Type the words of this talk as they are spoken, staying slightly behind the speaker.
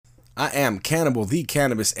I am Cannabowl the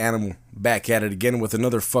Cannabis Animal, back at it again with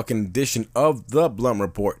another fucking edition of the Blunt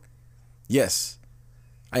Report. Yes,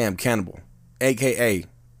 I am Cannabowl, aka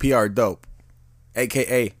PR Dope,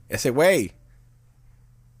 aka SA Way,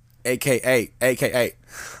 aka.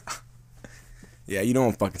 Yeah, you know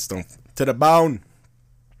I'm fucking stoned to the bone.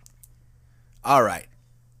 Alright,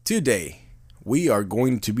 today we are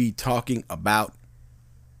going to be talking about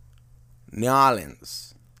New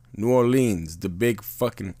Orleans, the big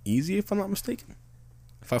fucking easy, if I'm not mistaken.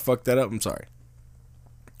 If I fucked that up, I'm sorry.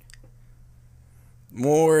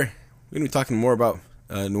 We're gonna be talking more about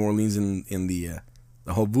New Orleans in the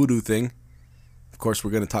whole voodoo thing. Of course,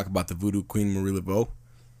 we're gonna talk about the Voodoo Queen Marie Laveau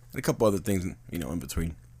and a couple other things, in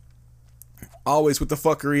between. Always with the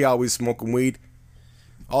fuckery, always smoking weed.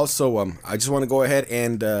 Also, I just want to go ahead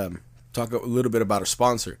and talk a little bit about our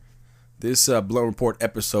sponsor. This Blunt Report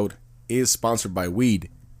episode is sponsored by weed.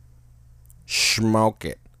 Smoke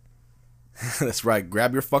it. That's right.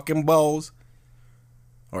 Grab your fucking bowls,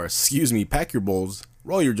 or excuse me, pack your bowls,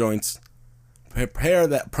 roll your joints, prepare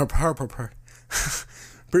those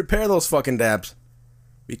fucking dabs,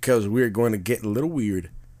 because we're going to get a little weird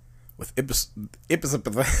with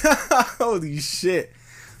holy shit,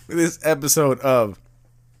 with this episode of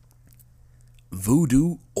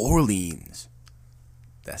Voodoo Orleans.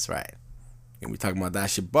 That's right. And we're talking about that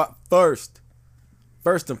shit. But first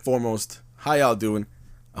and foremost, how y'all doing?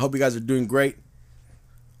 I hope you guys are doing great.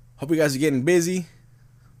 Hope you guys are getting busy.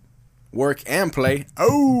 Work and play.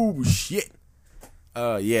 Oh, shit.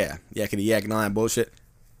 Yakety yak and all that bullshit.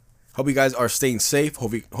 Hope you guys are staying safe.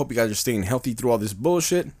 Hope you guys are staying healthy through all this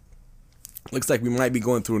bullshit. Looks like we might be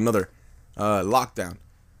going through another lockdown.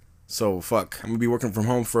 So, fuck. I'm going to be working from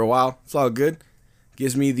home for a while. It's all good.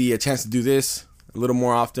 Gives me the chance to do this a little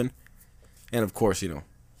more often. And, of course,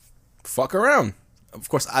 fuck around. Of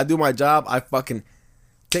course, I do my job. I fucking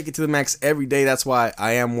take it to the max every day. That's why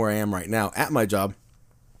I am where I am right now at my job.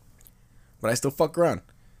 But I still fuck around.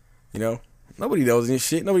 Nobody knows any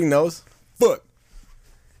shit. Nobody knows. Fuck.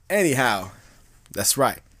 Anyhow, that's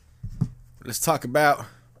right. Let's talk about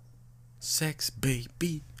sex,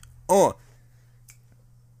 baby. I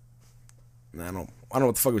don't know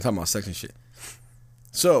what the fuck we're talking about, sex and shit.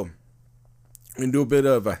 So, we're gonna do a bit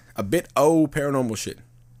of paranormal shit.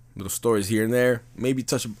 Little stories here and there. Maybe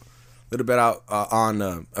touch a little bit out on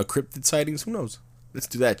cryptid sightings. Who knows? Let's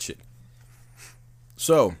do that shit.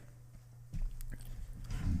 So,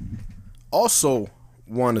 also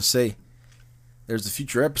want to say, there's a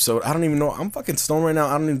future episode. I don't even know. I'm fucking stoned right now.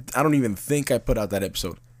 I don't even think I put out that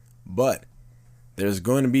episode. But there's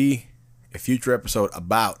going to be a future episode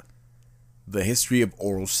about the history of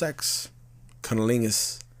oral sex,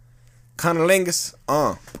 cunnilingus.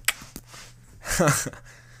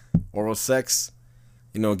 Oral sex,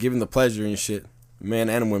 giving the pleasure and shit, men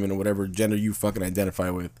and women or whatever gender you fucking identify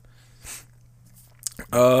with.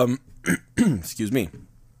 Excuse me.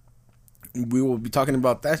 We will be talking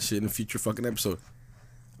about that shit in a future fucking episode,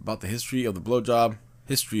 about the history of the blowjob,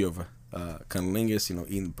 history of cunnilingus,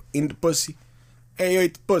 eating the pussy. Hey, you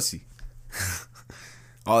ate the pussy.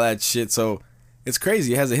 All that shit. So it's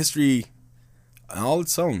crazy. It has a history all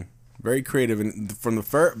its own. Very creative, and from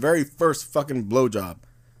the very first fucking blowjob.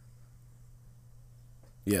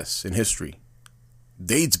 Yes, in history.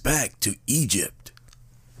 Dates back to Egypt.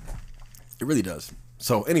 It really does.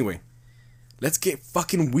 So anyway, let's get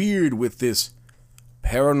fucking weird with this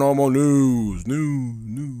paranormal news.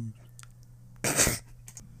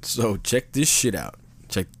 So check this shit out.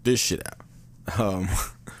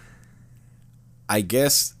 I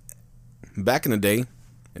guess back in the day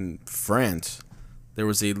in France, there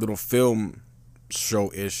was a little film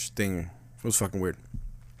show-ish thing. It was fucking weird.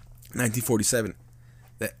 1947.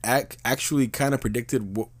 That actually kind of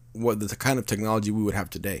predicted what the kind of technology we would have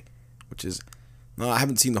today. Which is, no, I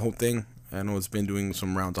haven't seen the whole thing. I know it's been doing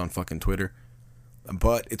some rounds on fucking Twitter.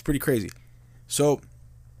 But it's pretty crazy. So,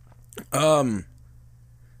 kind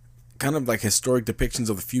of like historic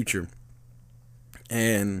depictions of the future.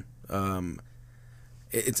 And,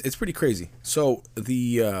 it's pretty crazy. So,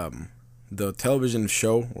 the television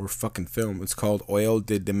show or fucking film, it's called Oil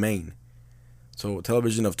de Demain. So,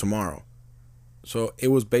 television of tomorrow. So, it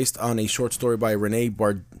was based on a short story by Renee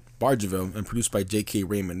Bargeville and produced by J.K.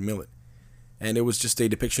 Raymond Millett. And it was just a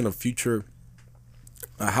depiction of future,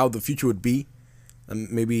 how the future would be,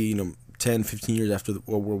 maybe 10, 15 years after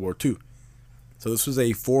World War II. So this was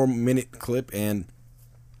a 4-minute clip, and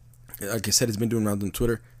like I said, it's been doing rounds on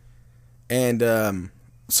Twitter. And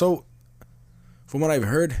so, from what I've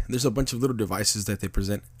heard, there's a bunch of little devices that they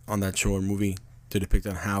present on that show or movie to depict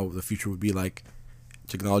on how the future would be like,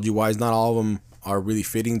 technology-wise. Not all of them are really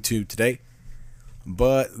fitting to today.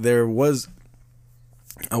 But there was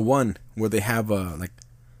a one where they have like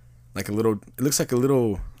a little. It looks like a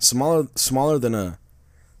little smaller than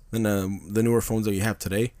the newer phones that you have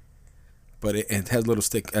today. But it has a little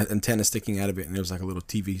antenna sticking out of it, and there was like a little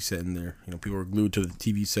TV set in there. You know, people were glued to the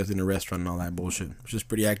TV set in the restaurant and all that bullshit, which is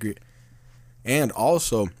pretty accurate. And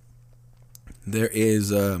also, there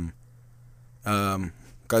is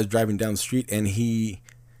guy's driving down the street, and he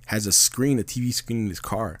has a TV screen in his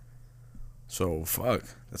car. So fuck,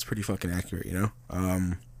 that's pretty fucking accurate, you know.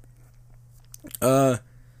 I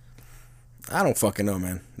don't fucking know,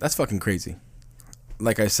 man. That's fucking crazy.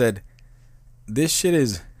 Like I said, this shit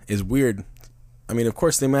is weird. I mean, of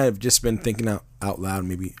course, they might have just been thinking out loud,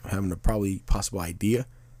 maybe having a probably possible idea.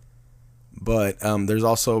 But there's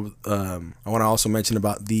also, I want to also mention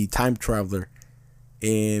about the time traveler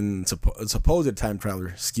supposed time traveler,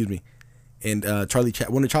 excuse me, in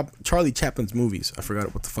one of Charlie Chaplin's movies. I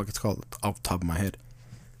forgot what the fuck it's called off the top of my head.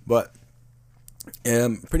 But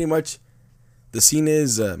pretty much the scene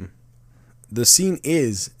is in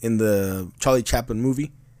the Charlie Chaplin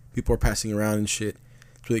movie. People are passing around and shit.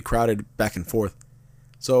 It's really crowded back and forth.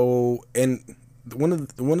 So, and one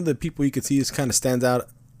of the people you can see is kind of stands out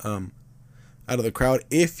of the crowd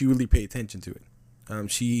if you really pay attention to it.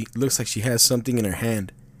 She looks like she has something in her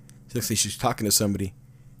hand. She looks like she's talking to somebody.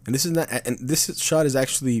 And this shot is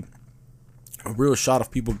actually a real shot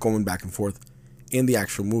of people going back and forth in the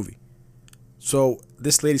actual movie. So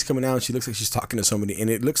this lady's coming out and she looks like she's talking to somebody, and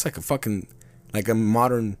it looks like a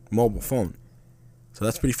modern mobile phone. So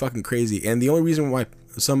that's pretty fucking crazy. And the only reason why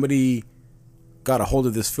somebody got a hold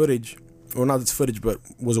of this footage, or not this footage, but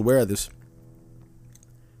was aware of this,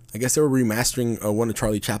 I guess they were remastering one of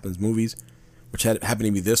Charlie Chaplin's movies, which happened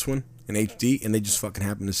to be this one in HD, and they just fucking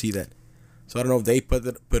happened to see that. So I don't know if they put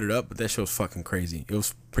it up, but that shit was fucking crazy. It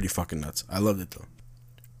was pretty fucking nuts. I loved it though.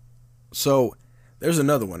 So there's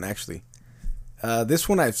another one actually. This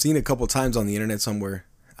one I've seen a couple times on the internet somewhere.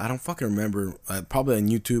 I don't fucking remember. Probably on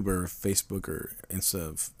YouTube or Facebook or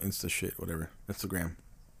Insta shit, whatever. Instagram.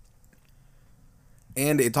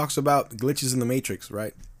 And it talks about glitches in the Matrix,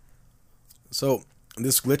 right? So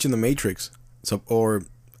this glitch in the Matrix, or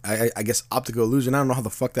I guess optical illusion. I don't know how the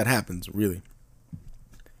fuck that happens, really.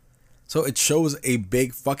 So it shows a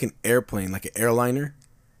big fucking airplane, like an airliner,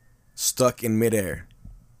 stuck in midair.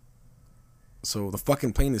 So the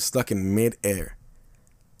fucking plane is stuck in midair,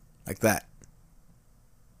 like that.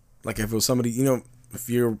 Like if it was somebody, you know, if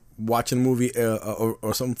you're watching a movie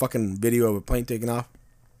or some fucking video of a plane taking off,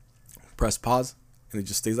 press pause and it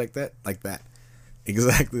just stays like that,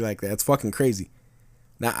 exactly like that. It's fucking crazy.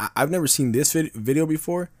 Now I've never seen this video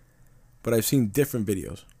before, but I've seen different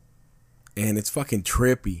videos, and it's fucking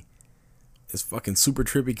trippy. It's fucking super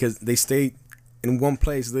trippy because they stay in one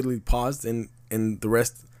place, literally paused, and the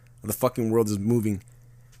rest of the fucking world is moving.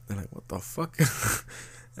 They're like, what the fuck?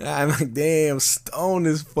 I'm like, damn, stoned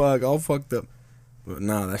as fuck, all fucked up. But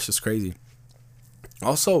nah, that's just crazy.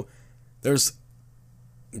 Also, there's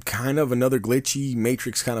kind of another glitchy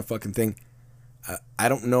Matrix kind of fucking thing. I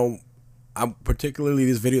don't know. Particularly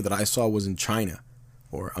this video that I saw was in China,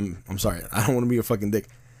 or I'm sorry, I don't want to be a fucking dick.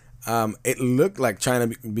 It looked like China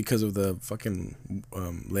because of the fucking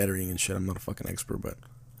lettering and shit. I'm not a fucking expert, but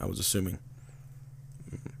I was assuming.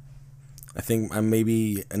 I think I'm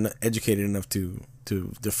maybe educated enough to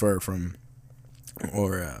defer from,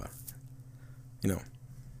 or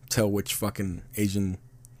tell which fucking Asian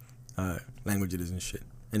language it is and shit.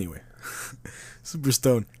 Anyway, super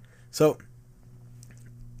stoned. So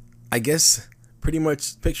I guess pretty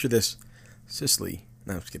much picture this: Sicily.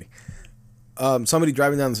 No, I'm just kidding. Somebody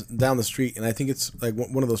driving down the street, and I think it's like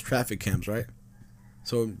one of those traffic cams, right?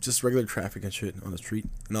 So just regular traffic and shit on the street,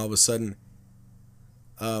 and all of a sudden,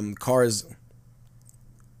 cars,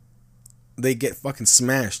 they get fucking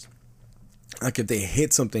smashed. Like if they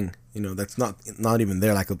hit something, that's not even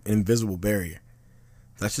there, like an invisible barrier.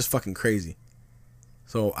 That's just fucking crazy.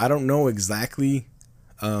 So I don't know exactly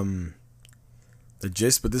the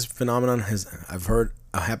gist, but this phenomenon I've heard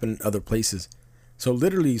happen in other places. So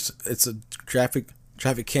literally, it's a traffic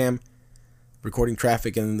cam recording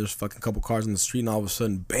traffic, and then there's fucking couple cars on the street, and all of a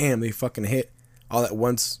sudden, bam, they fucking hit all at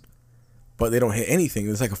once, but they don't hit anything.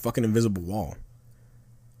 It's like a fucking invisible wall.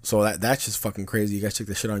 So that's just fucking crazy. You guys check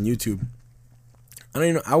this shit on YouTube.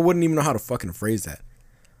 I wouldn't even know how to fucking phrase that.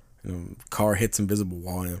 Car hits invisible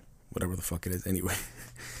wall, whatever the fuck it is. Anyway,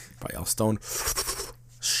 probably all stoned,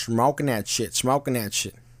 smoking that shit.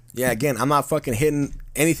 Yeah, again, I'm not fucking hitting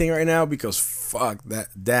anything right now because fuck, that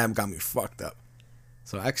dab got me fucked up.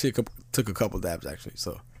 So I actually took a couple dabs actually.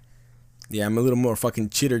 So yeah, I'm a little more fucking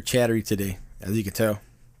chitter chattery today, as you can tell.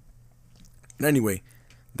 But anyway,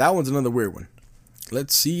 that one's another weird one.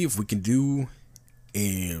 let's see if we can do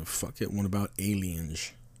a one about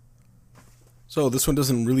aliens. So this one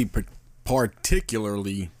doesn't really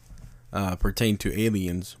particularly pertain to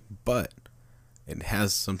aliens, but it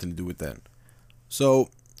has something to do with that. So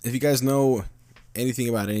if you guys know anything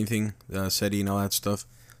about anything, SETI and all that stuff,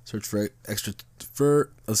 search for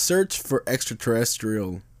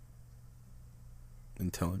extraterrestrial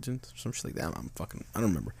intelligence or some shit like that. I don't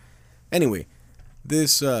remember. Anyway,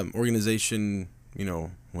 this organization,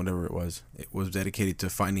 whatever it was dedicated to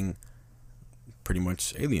finding pretty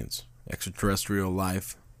much aliens, extraterrestrial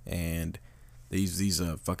life, and they use these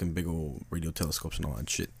fucking big old radio telescopes and all that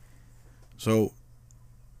shit. So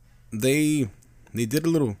they did a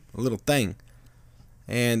little thing,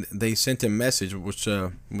 and they sent a message which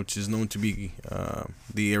is known to be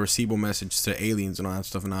the Arecibo message to aliens and all that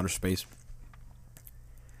stuff in outer space,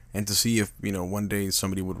 and to see if one day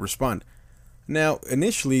somebody would respond. Now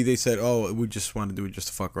initially they said, oh, we just want to do it just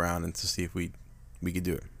to fuck around and to see if we could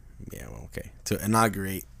do it. Yeah, well, okay, to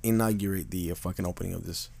inaugurate the fucking opening of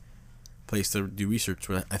this place to do research.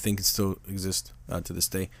 I think it still exists to this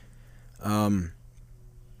day.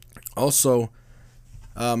 Also,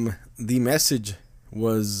 the message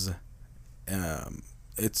was, I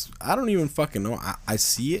don't even fucking know. I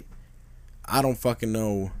see it. I don't fucking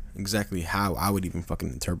know exactly how I would even fucking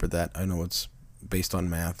interpret that. I know it's based on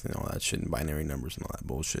math and all that shit and binary numbers and all that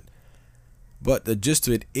bullshit. But the gist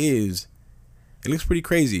of it is, it looks pretty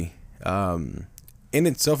crazy. In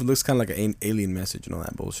itself, it looks kind of like an alien message and all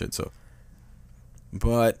that bullshit. So,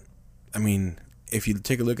 but I mean, if you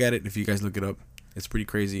take a look at it, if you guys look it up, it's pretty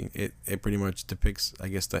crazy. It pretty much depicts, I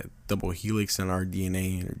guess, that double helix in our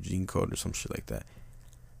DNA or gene code or some shit like that.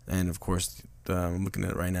 And of course, I'm looking at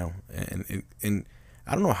it right now, and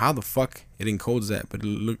I don't know how the fuck it encodes that, but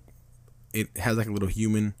it has like a little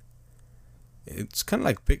human. It's kind of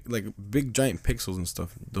like big giant pixels and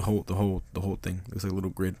stuff. The whole thing looks like a little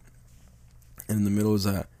grid, and in the middle is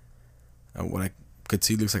what I could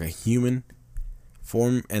see looks like a human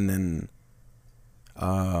form, and then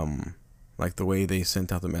like the way they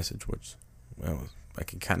sent out the message, which, well, I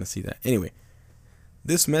can kind of see that. Anyway,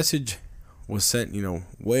 this message was sent,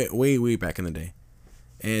 way back in the day,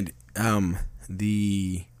 and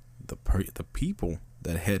the people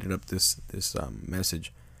that headed up this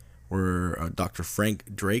message were Dr.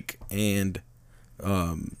 Frank Drake and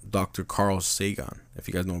Dr. Carl Sagan. If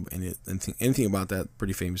you guys know anything about that,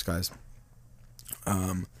 pretty famous guys.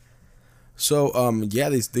 Yeah,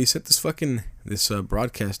 they sent this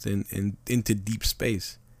broadcast into deep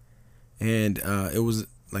space, and it was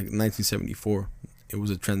like 1974. It was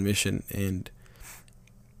a transmission, and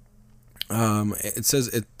it says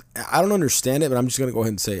it. I don't understand it, but I'm just gonna go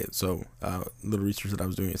ahead and say it. So, little research that I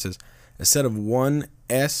was doing, it says a set of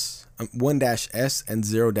 1-S and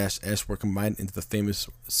 0-S were combined into the famous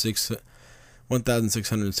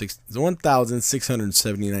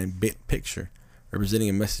 1,679 bit picture, representing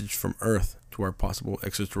a message from Earth to our possible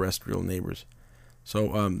extraterrestrial neighbors. So,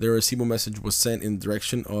 the Arecibo message was sent in the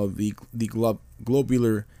direction of the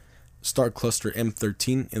globular star cluster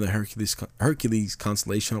M13 in the Hercules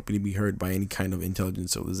constellation, hoping to be heard by any kind of intelligent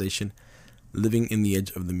civilization living in the edge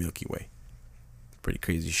of the Milky Way. Pretty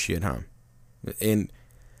crazy shit, huh? And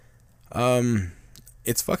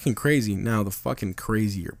it's fucking crazy. Now, the fucking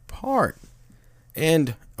crazier part,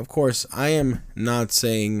 and of course, I am not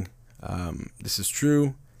saying this is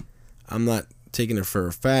true. I'm not taking it for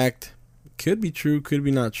a fact. Could be true, could be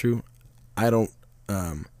not true. I don't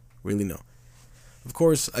really know. Of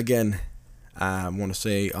course, again, I want to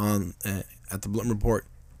say at the Blunt Report,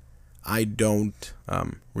 I don't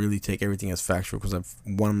really take everything as factual because I'm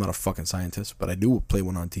not a fucking scientist, but I do play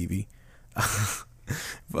one on TV.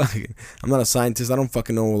 I'm not a scientist. I don't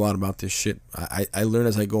fucking know a lot about this shit. I learn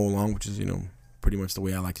as I go along, which is pretty much the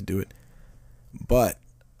way I like to do it. But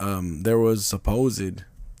there was supposed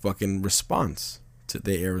fucking response to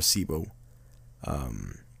the Arecibo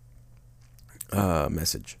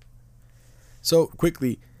message. So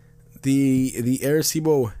quickly, the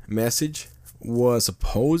Arecibo message was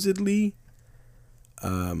supposedly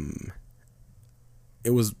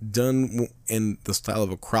it was done in the style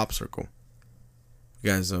of a crop circle.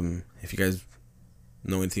 You guys, if you guys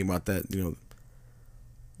know anything about that, you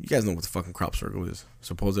guys know what the fucking crop circle is.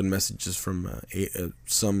 Supposed messages from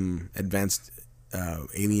some advanced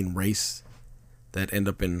alien race that end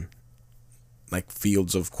up in like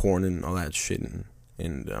fields of corn and all that shit, and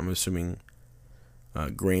I'm assuming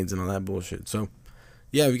grains and all that bullshit. So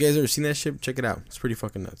yeah, if you guys ever seen that shit, check it out. It's pretty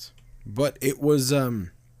fucking nuts. But it was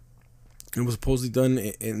supposedly done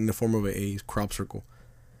in the form of a crop circle,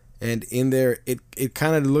 and in there it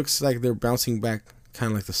kind of looks like they're bouncing back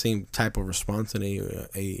kind of like the same type of response in a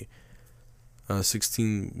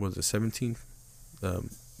 17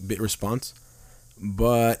 bit response,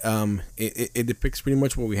 but it depicts pretty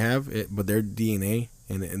much what we have, but their DNA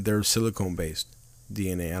and they're silicone based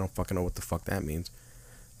DNA. I don't fucking know what the fuck that means.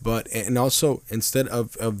 But, and also, instead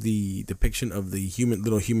of the depiction of the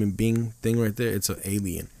little human being thing right there, it's an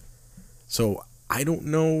alien. So I don't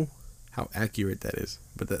know how accurate that is,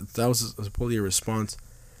 but that was supposedly a response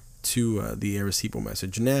to the Arecibo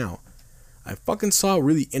message. Now, I fucking saw a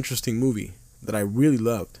really interesting movie that I really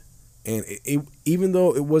loved, and it even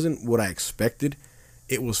though it wasn't what I expected,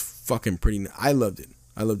 it was fucking pretty. I loved it.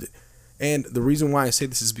 And the reason why I say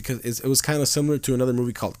this is because it was kind of similar to another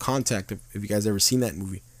movie called Contact. If you guys ever seen that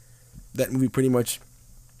movie pretty much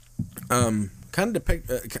kind of depict.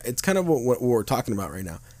 It's kind of what we're talking about right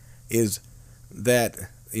now, is that,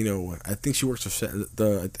 you know, I think she works for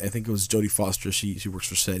I think it was Jodie Foster. She works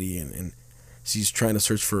for SETI, and she's trying to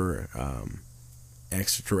search for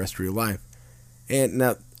extraterrestrial life. And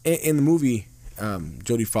now in the movie,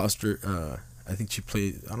 Jodie Foster, I think she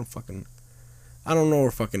played. I don't know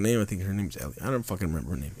her fucking name. I think her name's Ellie. I don't fucking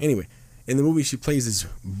remember her name. Anyway, in the movie, she plays this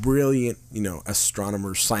brilliant, you know,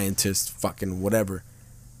 astronomer, scientist, fucking whatever.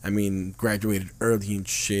 I mean, graduated early and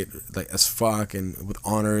shit, like as fuck, and with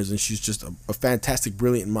honors, and she's just a fantastic,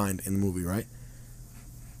 brilliant mind in the movie, right?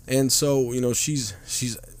 And so, you know, she's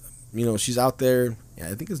out there. Yeah,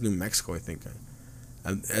 I think it's New Mexico. I think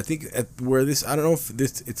where this. I don't know if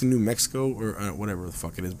it's in New Mexico or whatever the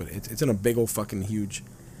fuck it is, but it's in a big old fucking huge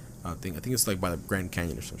thing. I think it's like by the Grand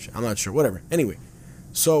Canyon or some shit. I'm not sure. Whatever. Anyway,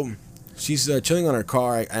 so she's chilling on her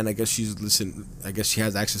car, and I guess she's listening. I guess she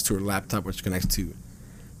has access to her laptop, which connects to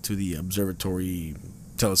the observatory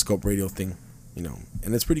telescope radio thing, you know,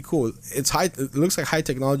 and it's pretty cool. It's high. It looks like high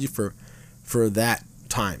technology for that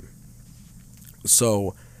time.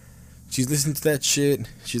 So she's listening to that shit.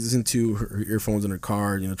 She's listening to her earphones in her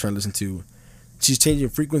car, you know, trying to listen to. She's changing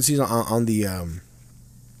frequencies on the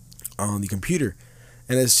computer.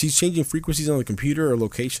 And as she's changing frequencies on the computer or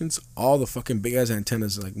locations, all the fucking big ass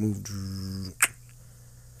antennas like move.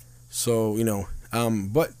 So, you know,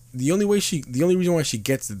 but the only reason why she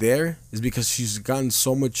gets there is because she's gotten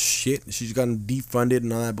so much shit. She's gotten defunded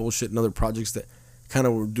and all that bullshit and other projects that kind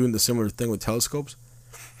of were doing the similar thing with telescopes.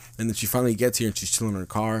 And then she finally gets here and she's chilling in her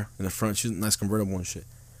car in the front. She's a nice convertible and shit.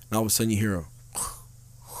 And all of a sudden you hear her.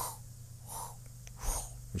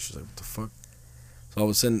 And she's like, what the fuck? So all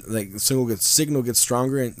of a sudden, like, the signal gets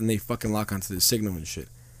stronger, and they fucking lock onto the signal and shit.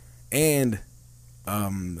 And,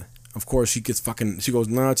 of course, she goes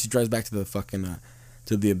nuts. She drives back to the fucking,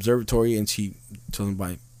 to the observatory, and she tells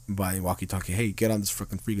them by walkie-talkie, hey, get on this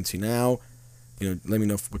fucking frequency now. You know, let me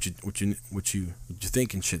know what you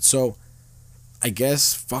think and shit. So, I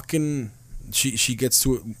guess fucking she gets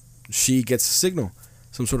to it. She gets a signal,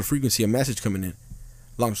 some sort of frequency, a message coming in.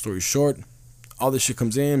 Long story short, all this shit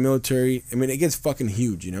comes in, military. I mean, it gets fucking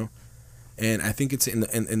huge, you know. And I think it's in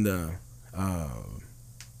the I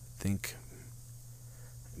think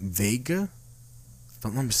Vega, if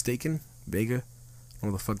I'm not mistaken, Vega. I don't know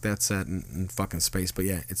where the fuck that's at in fucking space, but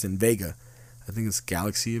yeah, it's in Vega. I think it's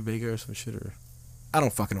Galaxy of Vega or some shit, or I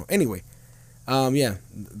don't fucking know. Anyway, yeah,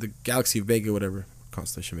 the Galaxy of Vega, whatever,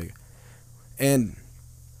 Constellation Vega, and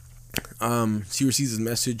she receives this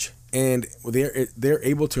message. And they're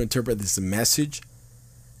able to interpret this message,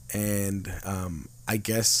 and I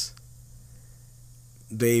guess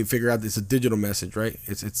they figure out it's a digital message, right?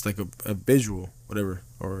 It's like a visual, whatever,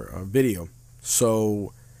 or a video.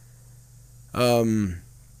 So, video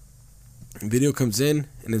comes in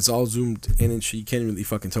and it's all zoomed in, and you can't really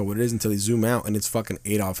fucking tell what it is until they zoom out, and it's fucking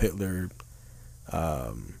Adolf Hitler,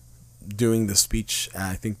 doing the speech.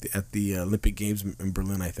 I think at the Olympic Games in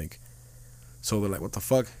Berlin, I think. So they're like, what the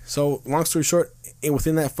fuck? So long story short,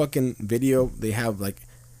 within that fucking video, they have like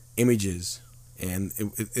images, and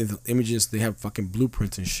images, they have fucking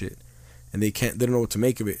blueprints and shit, and they don't know what to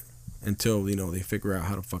make of it until, you know, they figure out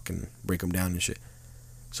how to fucking break them down and shit.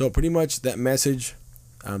 So pretty much that message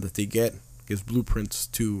that they get gives blueprints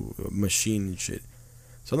to a machine and shit.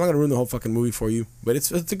 So I'm not gonna ruin the whole fucking movie for you, but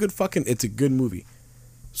it's a good movie.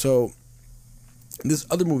 So this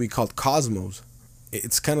other movie called Cosmos,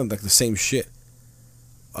 it's kind of like the same shit.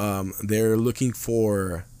 They're looking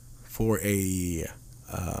for a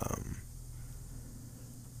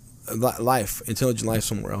intelligent life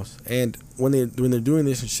somewhere else, and when they're doing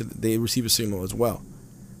this and shit, they receive a signal as well.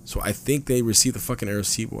 So I think they receive the fucking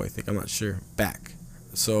Arecibo. I think, I'm not sure, back.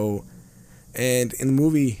 So, and in the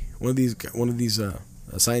movie, one of these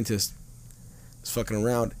scientists is fucking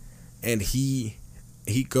around, and he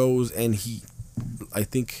goes and I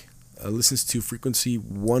think listens to frequency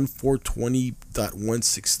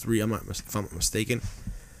 1420.163. If I'm not mistaken.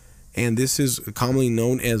 And this is commonly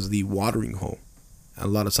known as the watering hole. A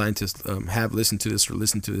lot of scientists have listened to this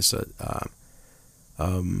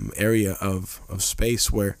area of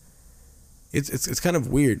space where it's kind of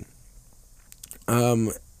weird.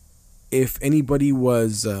 If anybody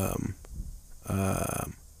was going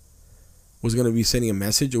to be sending a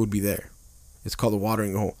message, it would be there. It's called the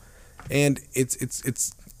watering hole, and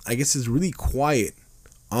it's I guess it's really quiet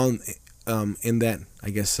on in that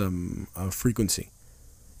frequency.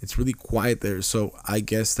 It's really quiet there, so I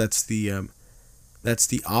guess that's the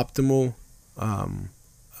optimal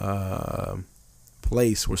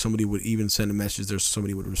place where somebody would even send a message there, so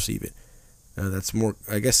somebody would receive it. That's more,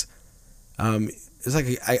 I guess. It's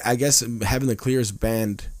like I guess having the clearest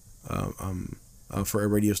band for a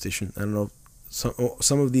radio station. I don't know.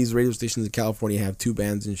 Some of these radio stations in California have two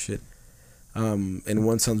bands and shit, and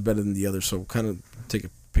one sounds better than the other. So kind of take a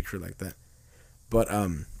picture like that. But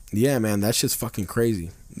yeah, man, that shit's fucking crazy.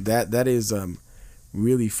 That is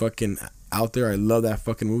really fucking out there. I love that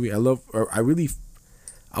fucking movie. I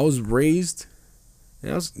was raised,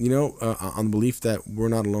 and I was on the belief that we're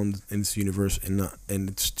not alone in this universe, and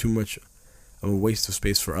it's too much of a waste of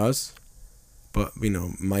space for us. But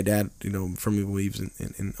my dad firmly believes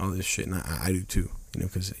in all this shit, and I do too,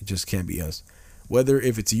 because it just can't be us. Whether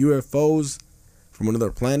if it's UFOs from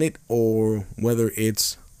another planet, or whether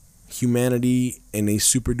it's humanity in a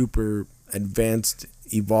super duper advanced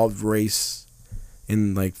evolved race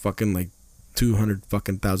in like 200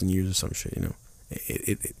 fucking thousand years or some shit,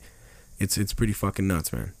 it's pretty fucking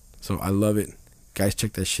nuts, man. So I love it, guys.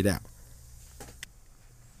 Check that shit out.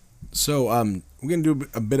 So we're gonna do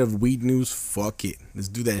a bit of weed news. Fuck it, let's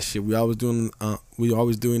do that shit. We always doing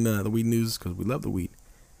the weed news because we love the weed.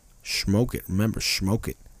 Smoke it, remember, smoke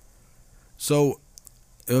it. So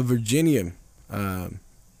Virginia,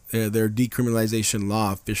 their decriminalization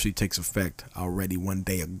law officially takes effect already 1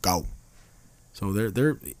 day ago. So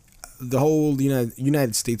the whole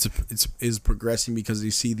United States is progressing because they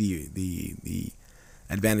see the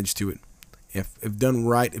advantage to it. If done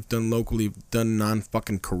right, if done locally, if done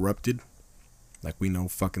non-fucking corrupted, like we know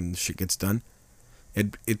fucking shit gets done,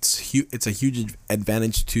 it's a huge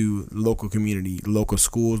advantage to local community, local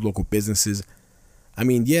schools, local businesses. I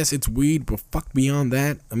mean, yes, it's weed, but fuck beyond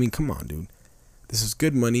that. I mean, come on, dude. This is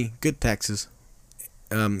good money, good taxes,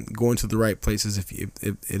 going to the right places if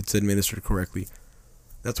it's administered correctly.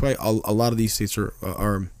 That's why a lot of these states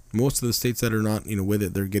are most of the states that are not with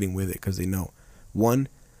it, they're getting with it because they know, one,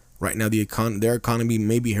 right now their economy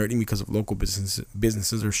may be hurting because of local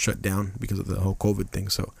businesses are shut down because of the whole COVID thing.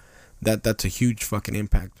 So that's a huge fucking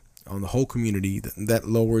impact on the whole community. That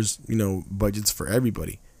lowers budgets for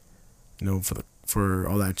everybody, for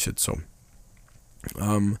all that shit. So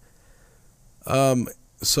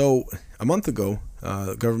so a month ago,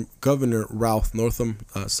 Governor Ralph Northam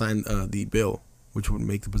signed the bill, which would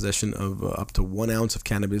make the possession of up to 1 ounce of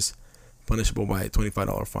cannabis punishable by a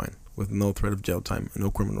 $25 fine with no threat of jail time and no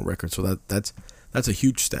criminal record. So that's a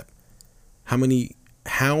huge step. How many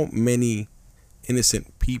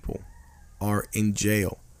innocent people are in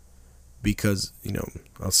jail because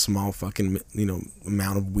a small fucking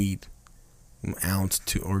amount of weed, an ounce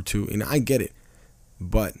or two? I get it,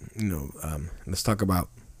 but let's talk about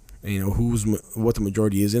what the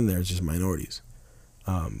majority is in there. It's just minorities,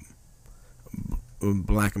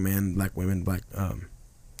 black men, black women, black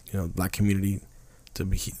black community to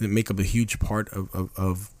make up a huge part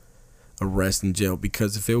of arrest and jail.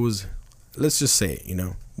 Because if it was, let's just say it,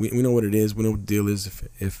 we know what it is, we know what the deal is.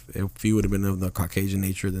 If he would have been of the Caucasian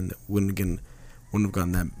nature, then wouldn't have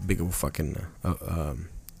gotten that big of a fucking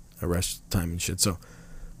arrest time and shit. So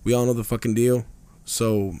we all know the fucking deal.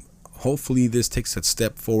 So hopefully this takes that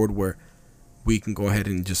step forward where we can go ahead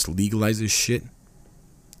and just legalize this shit,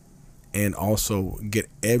 and also get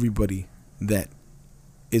everybody that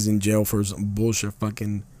is in jail for some bullshit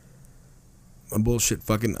fucking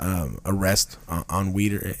arrest on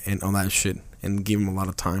weed and all that shit, and give them a lot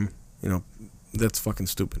of time. That's fucking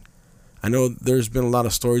stupid. I know there's been a lot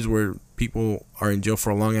of stories where people are in jail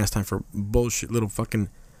for a long ass time for bullshit little fucking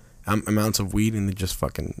amounts of weed, and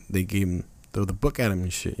they gave them, throw the book at them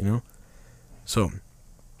and shit, So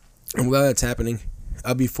I'm glad that's happening.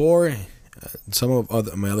 Before some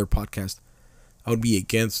of my other podcasts, I would be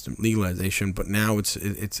against legalization, but now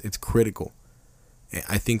it's critical.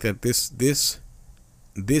 I think that this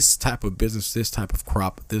type of business, this type of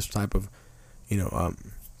crop, this type of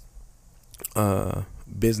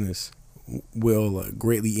business will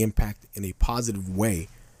greatly impact in a positive way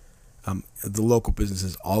the local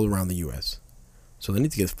businesses all around the U.S. So they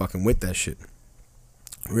need to get fucking with that shit,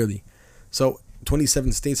 really. So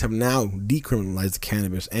 27 states have now decriminalized the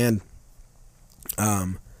cannabis, and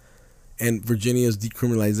Virginia's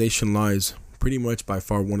decriminalization law is pretty much by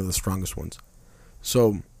far one of the strongest ones.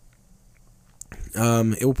 So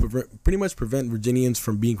it will pretty much prevent Virginians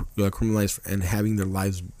from being criminalized and having their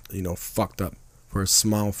lives, fucked up for a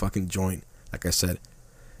small fucking joint, like I said.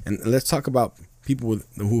 And let's talk about people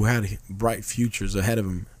who had bright futures ahead of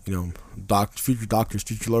them. Future doctors,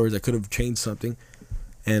 future lawyers that could have changed something,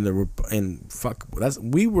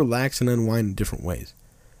 we relax and unwind in different ways,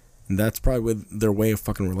 and that's probably their way of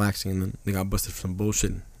fucking relaxing. And then they got busted for some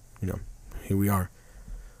bullshit. Here we are,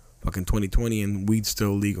 fucking 2020, and weed's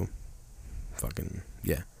still illegal. Fucking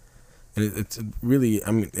yeah, and it's really,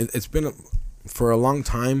 it's been for a long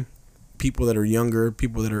time. People that are younger,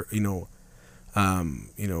 people that are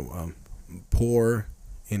poor,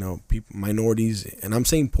 people, minorities, and I'm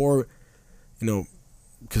saying poor,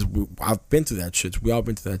 because I've been through that shit. We all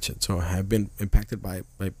been through that shit. So I have been impacted by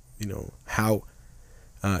how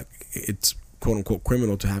it's quote unquote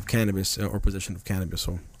criminal to have cannabis or possession of cannabis.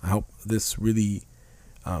 So I hope this really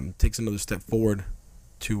takes another step forward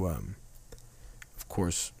to, of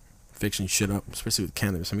course, fixing shit up, especially with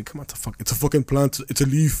cannabis. Come on, it's a fucking plant. It's a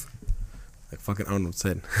leaf, like fucking Arnold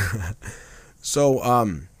said. So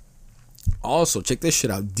also check this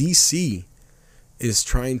shit out. DC is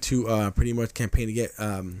trying to pretty much campaign to get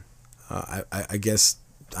I guess,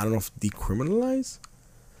 I don't know if decriminalize,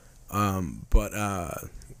 but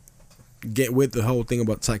get with the whole thing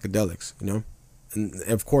about psychedelics, and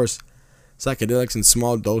of course psychedelics in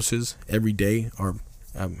small doses every day are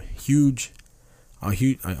hugely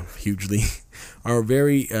are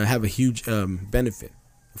very have a huge benefit.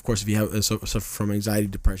 Of course, if you have suffer from anxiety,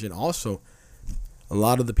 depression. Also, a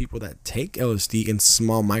lot of the people that take LSD in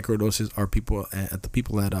small microdoses are people at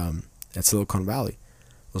Silicon Valley.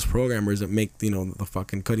 Those programmers that make the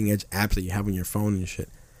fucking cutting edge apps that you have on your phone and shit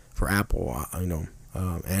for Apple,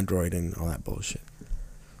 Android and all that bullshit.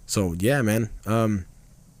 So yeah, man.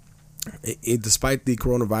 Despite the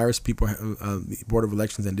coronavirus, people, the Board of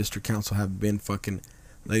Elections and District Council have been fucking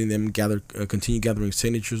letting them continue gathering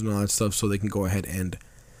signatures and all that stuff, so they can go ahead and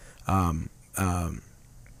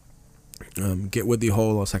get with the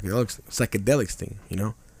whole psychedelics thing,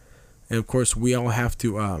 And of course, we all have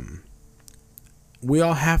to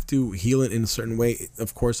heal it in a certain way.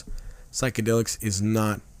 Of course, psychedelics is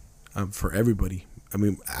not for everybody.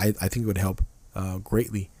 I think it would help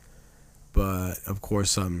greatly, but of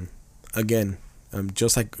course, again,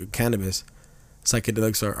 just like cannabis,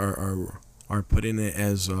 psychedelics are put in it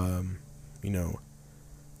as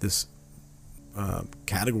this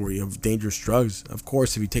category of dangerous drugs. Of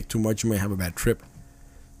course, if you take too much, you might have a bad trip,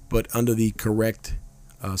 but under the correct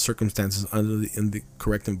circumstances, in the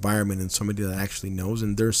correct environment, and somebody that actually knows,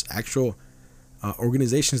 and there's actual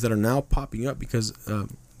organizations that are now popping up because the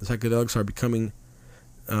psychedelics are becoming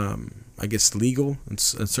I guess legal in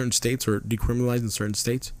certain states or decriminalized in certain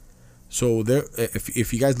states. So there,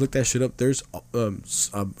 if you guys look that shit up, there's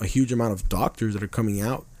a huge amount of doctors that are coming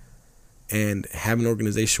out and have an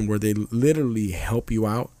organization where they literally help you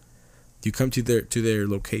out. You come to their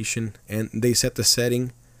location and they set the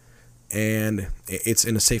setting, and it's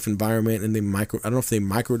in a safe environment, and I don't know if they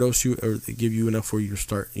microdose you or they give you enough where you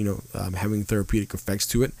start having therapeutic effects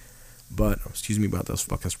to it. But excuse me about those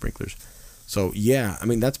fucking sprinklers. So yeah,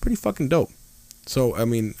 that's pretty fucking dope. So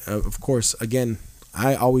of course, again,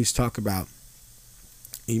 I always talk about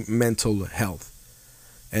mental health,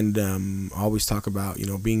 and always talk about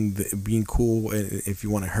being cool. And if you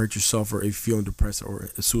want to hurt yourself, or if you're feeling depressed or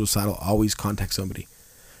suicidal, always contact somebody.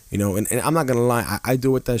 And I'm not gonna lie, I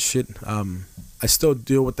deal with that shit. I still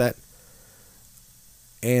deal with that,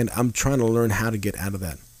 and I'm trying to learn how to get out of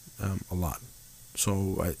that a lot.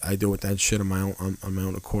 So I deal with that shit on my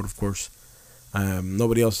own accord, of course.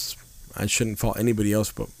 Nobody else. I shouldn't fault anybody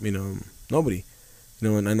else, but nobody.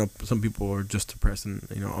 And I know some people are just depressed and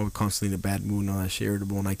are constantly in a bad mood and all that shit,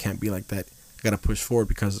 irritable, and I can't be like that. I gotta push forward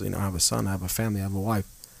because I have a son, I have a family, I have a wife.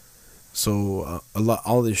 So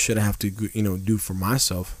all this shit I have to do for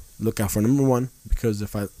myself. Look out for number one, because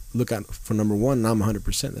if I look out for number one and I'm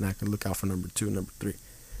 100%, then I can look out for number two, number three.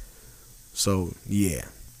 So yeah.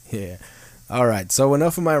 All right. So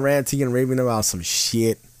enough of my ranting and raving about some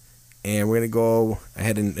shit, and we're gonna go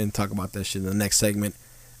ahead and talk about that shit in the next segment.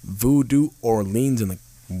 Voodoo Orleans and the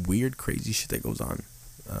weird, crazy shit that goes on.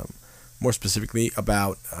 More specifically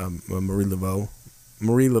about Marie Laveau.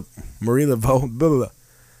 Marie Laveau. Blah, blah.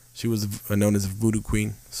 She was known as a voodoo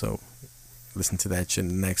queen. So listen to that shit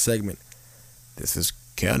in the next segment. This is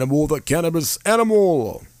Cannabowl the Cannabis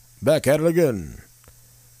Animal. Back at it again.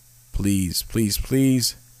 Please.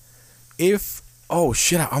 Oh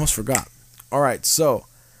shit! I almost forgot. All right, so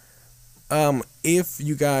if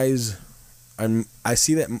you guys, I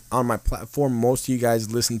see that on my platform, most of you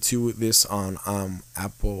guys listen to this on I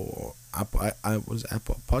was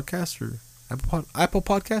Apple Podcast or Apple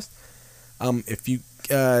Podcast. If you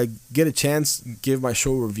get a chance, give my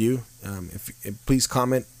show a review. If please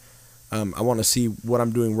comment. I want to see what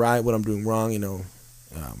I'm doing right, what I'm doing wrong.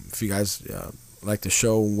 If you guys like the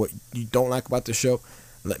show, what you don't like about the show,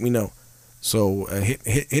 let me know. So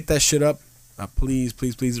hit that shit up.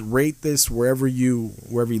 Please rate this wherever you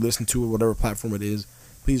listen to it, whatever platform it is.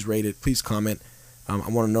 Please rate it. Please comment. I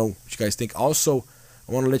want to know what you guys think. Also,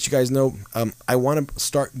 I want to let you guys know. I'm going to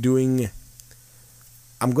start doing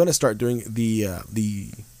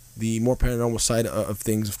the more paranormal side of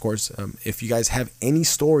things. Of course, if you guys have any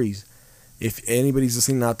stories, if anybody's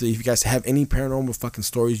listening out there, if you guys have any paranormal fucking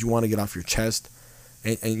stories you want to get off your chest,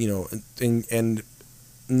 and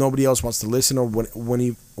nobody else wants to listen, or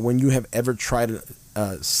when you have ever tried to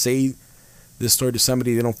say this story to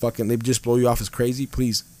somebody, they just blow you off as crazy,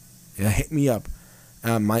 please hit me up.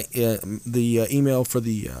 The email for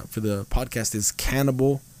the podcast is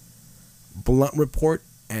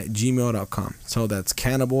cannabowbluntReport@gmail.com. So that's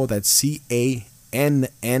Cannabowl, that's CANN,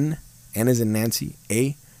 N as in Nancy,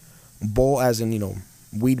 A, bowl as in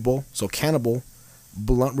weed bowl. So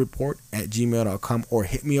cannabowbluntReport@gmail.com, or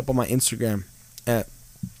hit me up on my Instagram at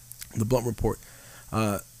the Blunt Report.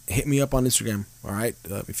 Hit me up on Instagram. All right.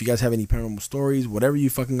 If you guys have any paranormal stories, whatever you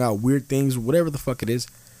fucking got, weird things, whatever the fuck it is,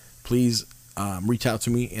 please reach out to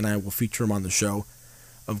me and I will feature them on the show.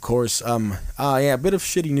 Of course. A bit of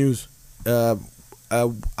shitty news. I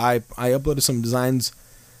uploaded some designs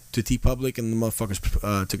to TeePublic and the motherfuckers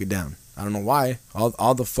took it down. I don't know why.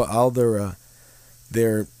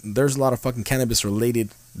 There's a lot of fucking cannabis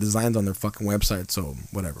related designs on their fucking website. So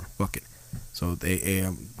whatever. Fuck it. So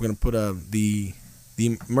we're gonna put the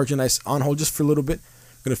merchandise on hold just for a little bit.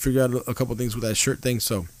 We're gonna figure out a couple things with that shirt thing.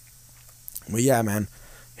 So, well, yeah, man,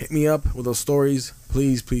 hit me up with those stories,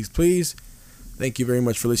 please. Thank you very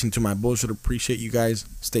much for listening to my bullshit. Appreciate you guys.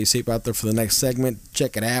 Stay safe out there for the next segment.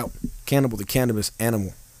 Check it out. Cannabowl the Cannabis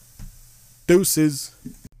Animal. Deuces.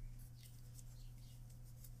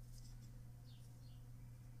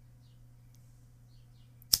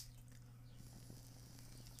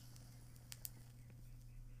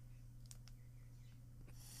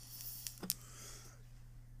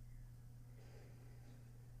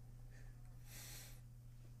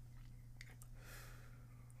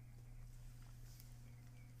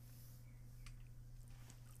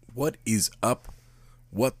 What is up?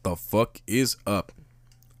 What the fuck is up?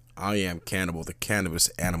 I am Cannabowl the Cannabis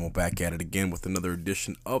Animal, back at it again with another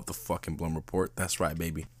edition of the fucking Blunt Report. That's right,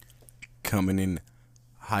 baby. Coming in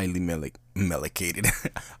highly medicated.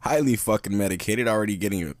 Highly fucking medicated. Already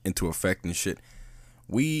getting into effect and shit.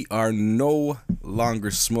 We are no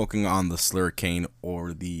longer smoking on the slurricane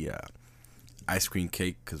or the ice cream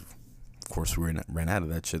cake, because of course we ran out of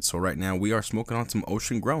that shit. So right now we are smoking on some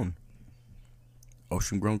ocean grown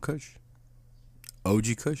Kush.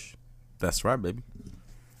 OG Kush. That's right, baby.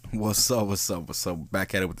 What's up?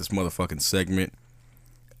 Back at it with this motherfucking segment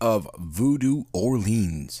of Voodoo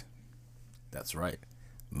Orleans. That's right.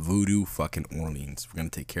 Voodoo fucking Orleans. We're going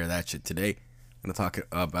to take care of that shit today. I'm going to talk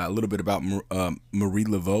about a little bit about Marie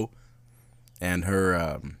Laveau and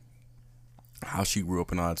her, how she grew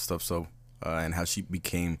up and all that stuff. So, and how she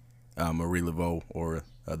became Marie Laveau, or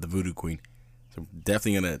the Voodoo Queen. So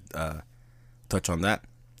definitely going to touch on that.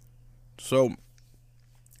 So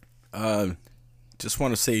just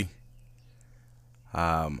want to say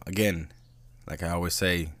again, like I always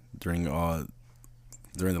say during the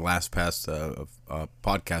last past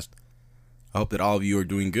podcast, I hope that all of you are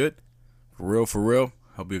doing good, for real.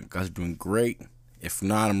 Hope you guys are doing great. If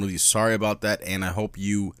not, I'm really sorry about that, and I hope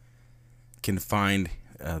you can find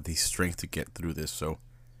the strength to get through this. So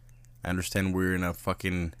I understand we're in a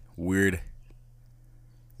fucking weird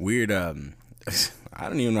I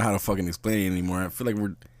don't even know how to fucking explain it anymore. I feel like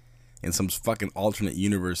we're in some fucking alternate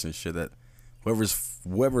universe and shit, that whoever's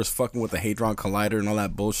fucking with the Hadron Collider and all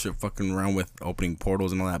that bullshit, fucking around with opening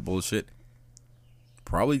portals and all that bullshit,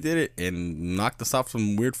 probably did it and knocked us off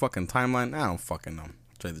some weird fucking timeline. I don't fucking know,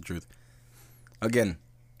 to tell you the truth. Again,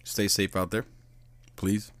 stay safe out there,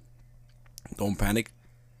 please. Don't panic.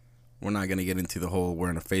 We're not gonna get into the whole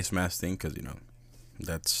wearing a face mask thing, because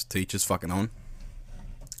that's to each his fucking own.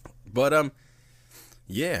 But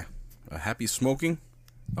yeah, happy smoking.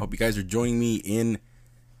 I hope you guys are joining me in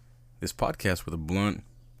this podcast with a blunt,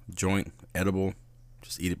 joint, edible.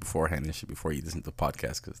 Just eat it beforehand and shit before you listen to the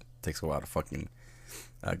podcast, because it takes a while to fucking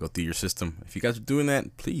go through your system. If you guys are doing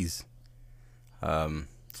that, please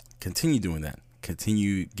continue doing that.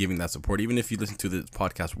 continue giving that support, even if you listen to the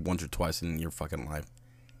podcast once or twice in your fucking life.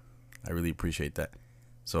 I really appreciate that.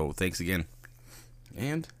 So thanks again.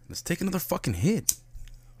 And let's take another fucking hit.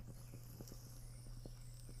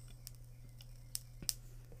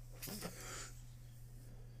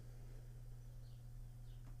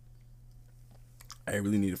 I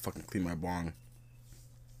really need to fucking clean my bong,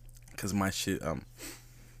 cause my shit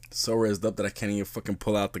so raised up that I can't even fucking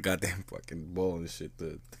pull out the goddamn fucking bowl and shit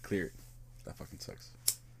to clear it. That fucking sucks.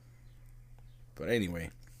 But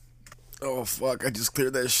anyway, oh fuck, I just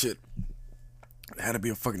cleared that shit. There had to be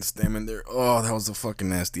a fucking stem in there. Oh, that was a fucking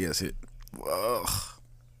nasty ass hit. Ugh.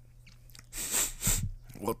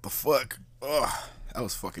 What the fuck? Ugh, that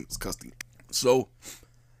was fucking disgusting. So,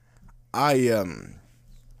 I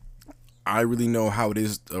really know how it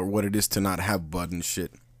is, or what it is, to not have bud and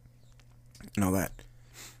shit and all that,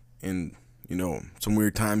 and some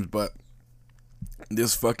weird times. But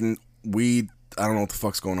this fucking weed, I don't know what the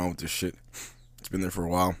fuck's going on with this shit. It's been there for a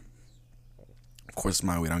while. Of course it's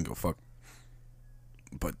my weed, I don't give a fuck.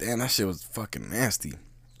 But damn, that shit was fucking nasty.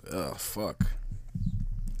 Ugh, fuck.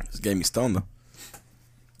 This gave me stoned though.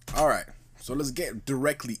 Alright, so let's get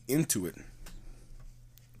directly into it.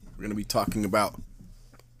 We're gonna be talking about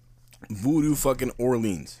Voodoo fucking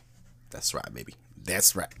Orleans. That's right, baby.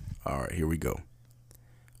 That's right. Alright, here we go.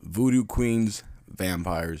 Voodoo queens,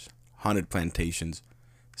 vampires, haunted plantations,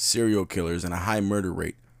 serial killers, and a high murder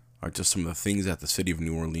rate are just some of the things that the city of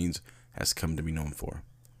New Orleans has come to be known for.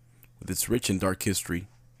 With its rich and dark history,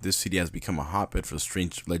 this city has become a hotbed for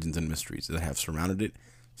strange legends and mysteries that have surrounded it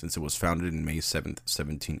since it was founded in May 7th,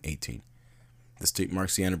 1718. The state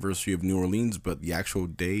marks the anniversary of New Orleans, but the actual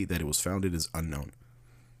day that it was founded is unknown.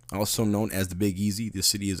 Also known as the Big Easy, this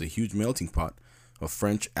city is a huge melting pot of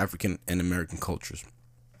French, African, and American cultures.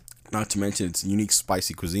 Not to mention its unique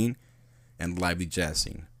spicy cuisine and lively jazz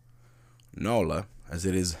scene. Nola, as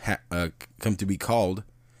it is come to be called,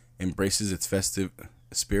 embraces its festive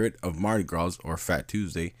spirit of Mardi Gras, or Fat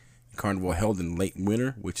Tuesday, a carnival held in late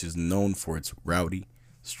winter, which is known for its rowdy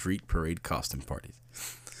street parade costume parties.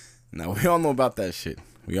 Now, we all know about that shit.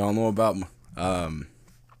 We all know about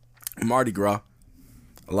Mardi Gras.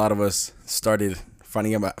 A lot of us started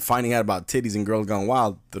finding out about titties and girls gone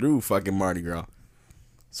wild through fucking Mardi Gras.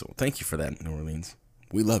 So thank you for that, New Orleans.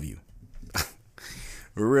 We love you.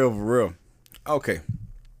 For real. Okay.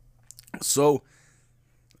 So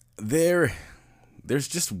there's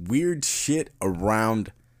just weird shit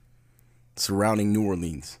surrounding New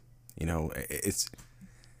Orleans.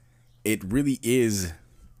 It really is.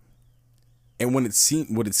 And what it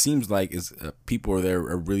seems like is people are there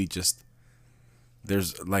are really just,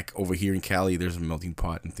 there's like over here in Cali, there's a melting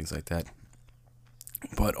pot and things like that.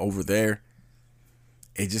 But over there,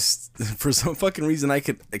 it just, for some fucking reason, I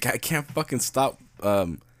can't fucking stop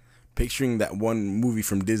picturing that one movie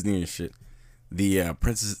from Disney and shit. The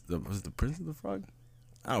Princess, was it the Princess and the Frog?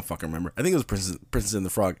 I don't fucking remember. I think it was Princess and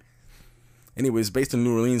the Frog. Anyways, based in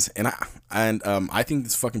New Orleans, and I think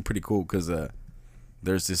it's fucking pretty cool because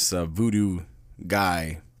there's this voodoo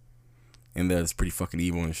guy in there that's pretty fucking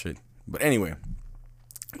evil and shit. But anyway,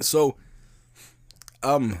 so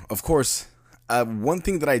of course, one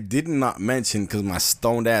thing that I did not mention because my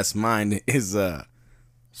stoned ass mind is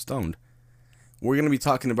stoned. We're gonna be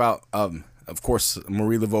talking about of course,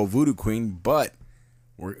 Marie Laveau, Voodoo Queen, but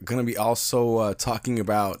we're gonna be also talking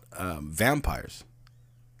about vampires.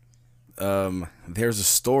 There's a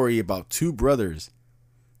story about two brothers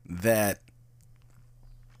that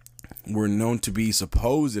were known to be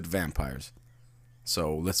supposed vampires.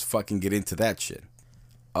 So let's fucking get into that shit.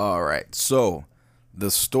 Alright, so the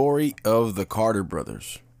story of the Carter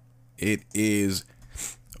brothers. It is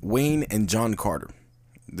Wayne and John Carter.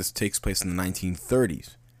 This takes place in the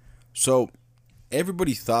 1930s. So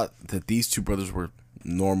everybody thought that these two brothers were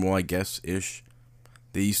normal, I guess, ish.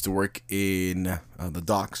 They used to work in the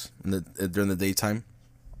docks during the daytime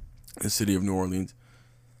in the city of New Orleans,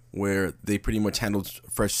 where they pretty much handled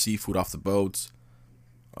fresh seafood off the boats.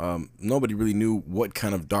 Nobody really knew what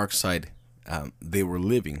kind of dark side they were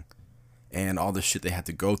living and all the shit they had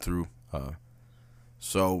to go through.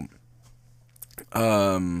 So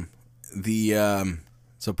the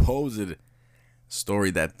supposed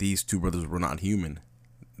story that these two brothers were not human,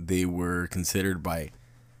 they were considered by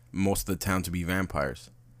most of the town to be vampires.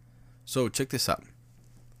 So check this out.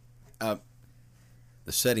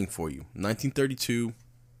 The setting for you: 1932,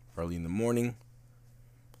 early in the morning.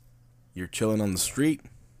 You're chilling on the street,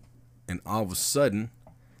 and all of a sudden,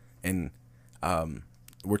 and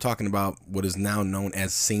we're talking about what is now known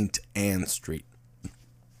as St. Anne Street.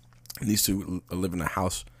 And these two live in a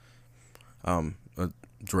house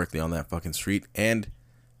directly on that fucking street. And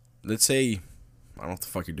let's say I don't know what the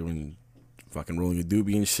fuck you're doing, fucking rolling a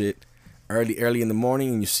doobie and shit, early in the morning,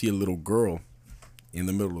 and you see a little girl in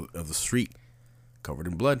the middle of the street, covered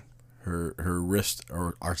in blood. Her wrists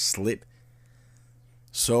are slit.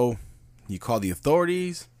 So you call the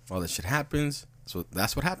authorities. All that shit happens. So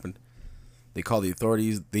that's what happened. They called the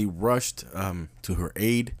authorities. They rushed to her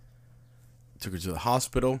aid, took her to the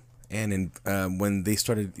hospital, and when they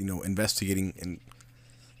started, investigating and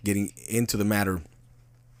getting into the matter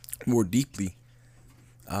more deeply,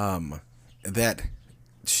 that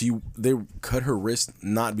they cut her wrist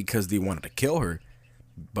not because they wanted to kill her,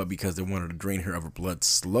 but because they wanted to drain her of her blood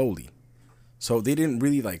slowly. So they didn't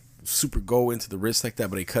really like super go into the wrist like that,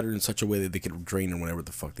 but they cut her in such a way that they could drain her whenever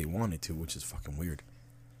the fuck they wanted to, which is fucking weird.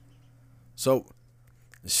 So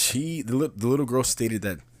the little girl stated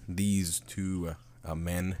that these two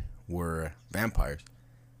men were vampires.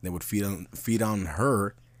 They would feed on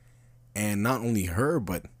her, and not only her,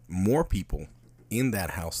 but more people in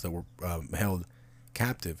that house that were held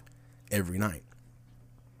captive every night.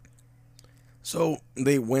 So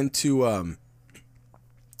they went to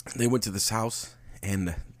this house, and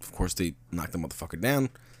of course they knocked the motherfucker down.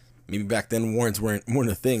 Maybe back then warrants weren't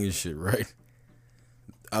a thing and shit, right?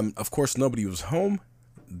 Of course nobody was home.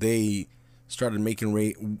 They started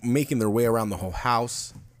making their way around the whole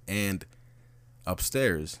house, and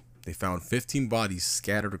upstairs they found 15 bodies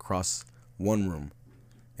scattered across one room,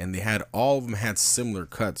 and all of them had similar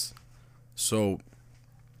cuts. So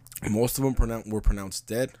most of them were pronounced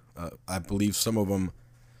dead. I believe some of them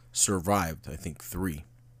survived. I think 3,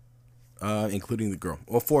 including the girl.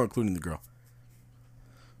 Well, 4, including the girl.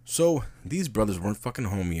 So these brothers weren't fucking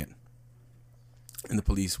home yet, and the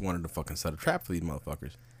police wanted to fucking set a trap for these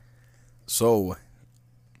motherfuckers. So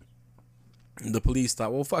the police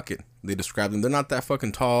thought, well, fuck it. They described them. They're not that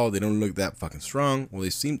fucking tall. They don't look that fucking strong. Well,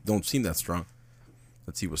 they don't seem that strong.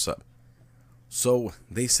 Let's see what's up. So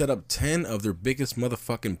they set up 10 of their biggest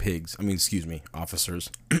motherfucking officers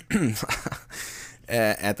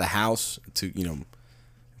at the house to,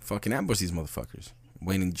 fucking ambush these motherfuckers.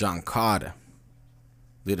 Wayne and John Carter.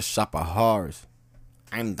 Little shop of horrors.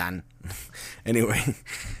 I'm done. Anyway,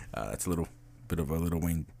 that's a little bit of a Little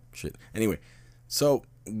Wayne shit. Anyway, so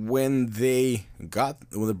when the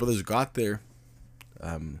brothers got there,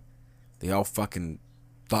 they all fucking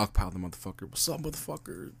dogpiled the motherfucker. What's up,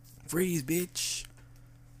 motherfucker? Freeze, bitch.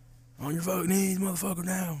 On your fucking knees, motherfucker,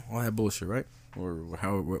 now. All that bullshit, right? Or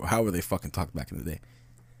however they fucking talked back in the day.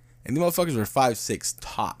 And the motherfuckers were 5'6"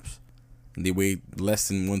 tops. And they weighed less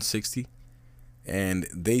than 160. And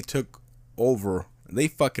they took over. They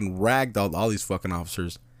fucking ragged all these fucking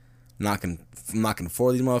officers, knocking 4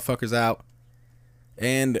 of these motherfuckers out.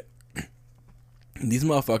 And these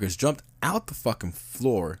motherfuckers jumped out the fucking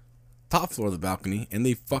top floor of the balcony, and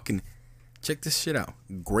they fucking, check this shit out,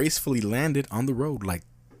 gracefully landed on the road like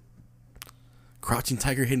Crouching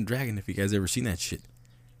Tiger, Hidden Dragon, if you guys ever seen that shit.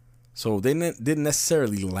 So they didn't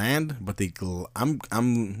necessarily land, but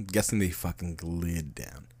I'm guessing they fucking glid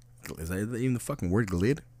down. Is that even the fucking word,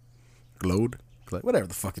 glid? Glowed? Whatever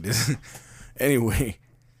the fuck it is. Anyway,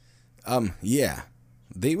 yeah,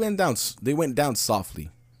 they went down softly.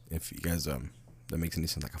 If you guys that makes any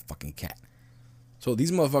sense, like a fucking cat. So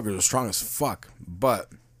these motherfuckers are strong as fuck,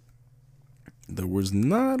 but there was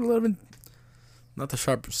not the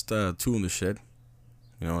sharpest tool in the shed.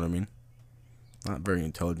 You know what I mean? Not very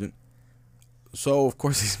intelligent. So of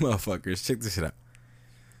course these motherfuckers, check this shit out.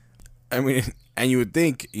 I mean, and you would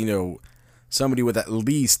think, somebody with at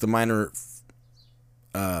least the minor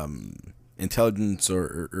intelligence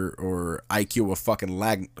or IQ of a fucking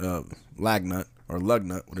lag nut or lug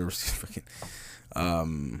nut, whatever fucking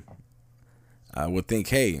would think,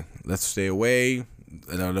 hey, let's stay away.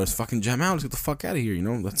 Let's fucking jam out. Let's get the fuck out of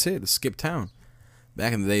here. That's it. Let's skip town.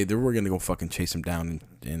 Back in the day, they were gonna go fucking chase him down,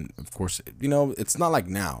 and of course, it's not like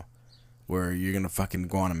now, where you're gonna fucking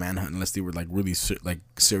go on a manhunt unless they were like really like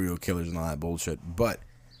serial killers and all that bullshit. But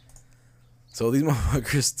so these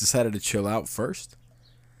motherfuckers decided to chill out first,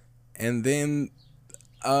 and then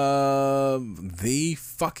they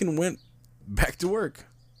fucking went back to work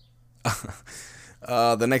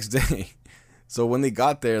the next day. So when they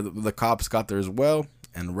got there, the cops got there as well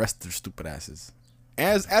and arrested their stupid asses.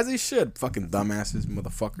 As they should. Fucking dumbasses,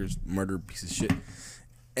 motherfuckers, murder piece of shit.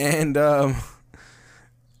 And a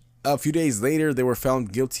few days later, they were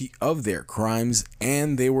found guilty of their crimes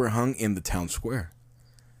and they were hung in the town square.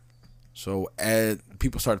 So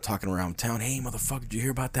people started talking around town, hey, motherfucker, did you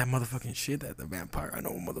hear about that motherfucking shit? That the vampire, I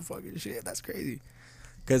know motherfucking shit. That's crazy.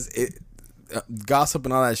 Because gossip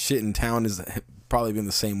and all that shit in town is probably been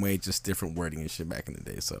the same way, just different wording and shit back in the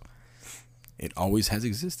day. So it always has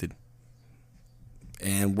existed.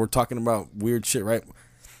 And we're talking about weird shit, right?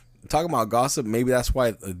 Talking about gossip. Maybe that's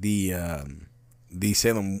why the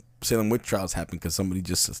Salem witch trials happened, because somebody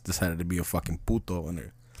just decided to be a fucking puto and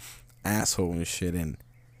an asshole and shit, and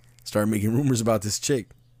started making rumors about this chick.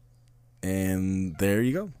 And there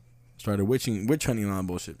you go. Started witch hunting and all that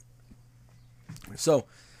bullshit. So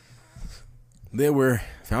they were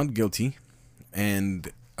found guilty,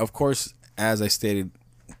 and of course, as I stated,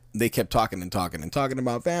 they kept talking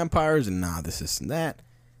about vampires and this and that.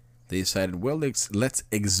 They decided, well, let's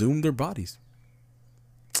exhume their bodies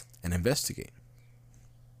and investigate.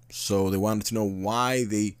 So they wanted to know why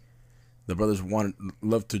the brothers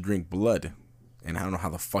loved to drink blood. And I don't know how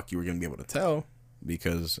the fuck you were gonna be able to tell,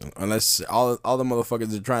 because unless all the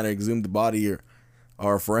motherfuckers are trying to exhume the body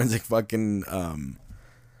or forensic fucking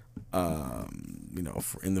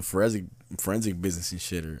in the forensic business and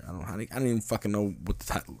shit, or I don't even fucking know what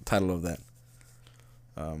the title of that.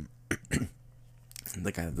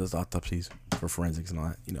 The guy that does autopsies for forensics and all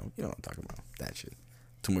that, you know what I'm talking about, that shit.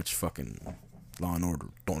 Too much fucking Law and Order.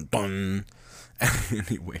 Dun dun.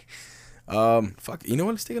 Anyway, fuck. You know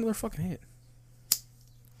what? Let's take another fucking hit.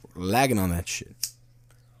 We're lagging on that shit.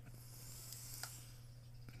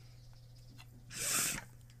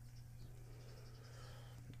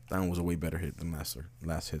 That one was a way better hit than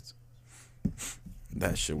last hits.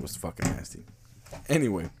 That shit was fucking nasty.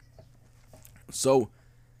 Anyway, so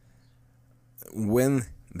when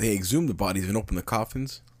they exhumed the bodies and opened the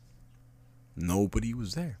coffins, nobody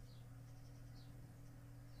was there.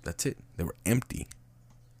 That's it. They were empty.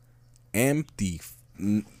 Empty.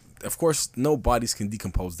 Of course, no bodies can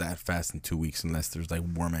decompose that fast in 2 weeks unless there's like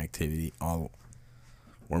worm activity. All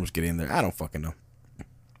worms get in there. I don't fucking know.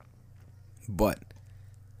 But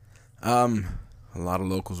a lot of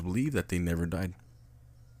locals believe that they never died.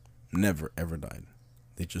 Never ever died.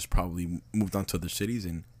 They just probably moved on to other cities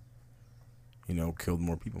and, killed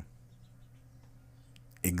more people.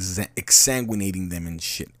 Exsanguinating them and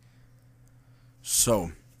shit.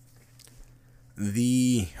 So,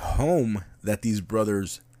 the home that these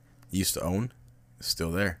brothers used to own is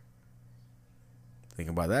still there. Think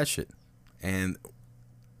about that shit. And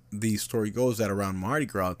the story goes that around Mardi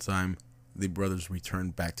Gras time, the brothers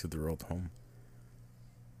returned back to their old home.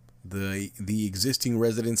 The existing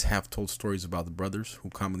residents have told stories about the brothers, who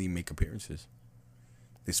commonly make appearances.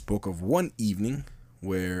 They spoke of one evening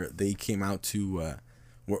where they came out to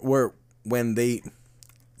they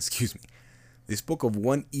spoke of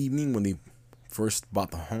one evening when they first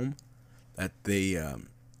bought the home, that they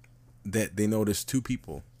noticed two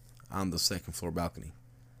people on the second floor balcony,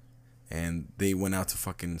 and they went out to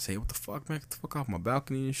fucking say, "What the fuck, man? Get the fuck off my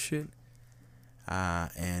balcony and shit."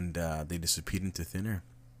 And they disappeared into thin air,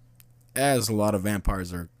 as a lot of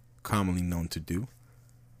vampires are commonly known to do.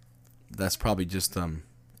 That's probably just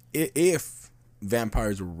if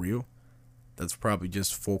vampires were real, that's probably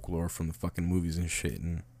just folklore from the fucking movies and shit,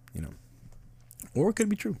 and or it could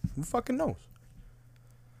be true. Who fucking knows?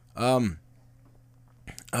 I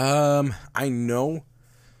know.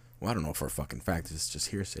 Well, I don't know for a fucking fact. It's just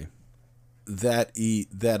hearsay.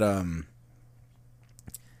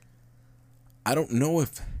 I don't know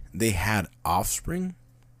if they had offspring,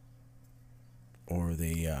 or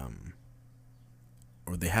they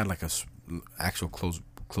had like a actual close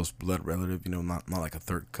blood relative. Not like a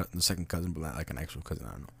second cousin, but like an actual cousin.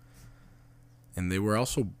 I don't know. And they were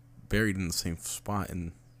also buried in the same spot,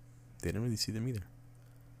 and they didn't really see them either.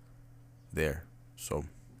 So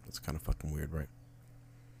that's kind of fucking weird, right?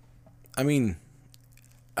 I mean,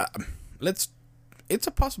 it's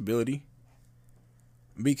a possibility,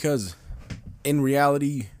 because in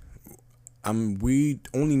reality, we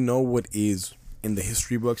only know what is in the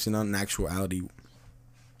history books and not in actuality.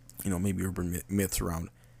 Maybe urban myths around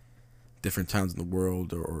different towns in the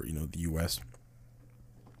world, or the U.S.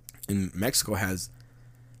 And Mexico has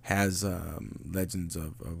legends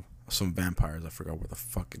of some vampires. I forgot where the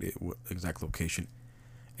fuck it is, what exact location.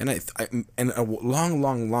 And and a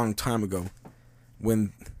long time ago,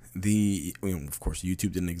 when of course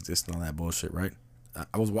YouTube didn't exist and all that bullshit, right?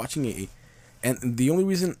 I was watching and the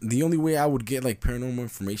only way I would get like paranormal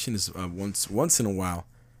information is once in a while,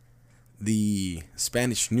 the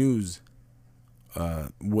Spanish news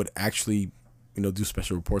would actually do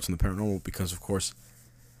special reports on the paranormal, because of course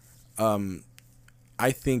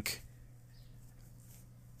I think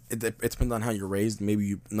it depends on how you're raised. Maybe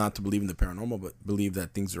you not to believe in the paranormal, but believe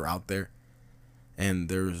that things are out there, and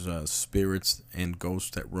there's spirits and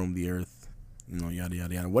ghosts that roam the earth, yada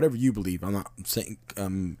yada yada. Whatever you believe. I'm not saying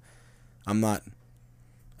I'm not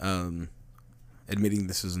admitting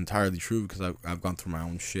this is entirely true, because I've gone through my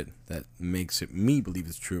own shit that makes me believe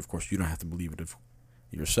it's true. Of course, you don't have to believe it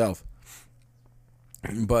yourself.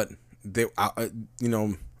 But they,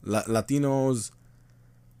 Latinos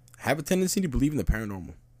have a tendency to believe in the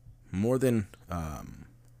paranormal more than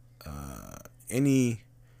any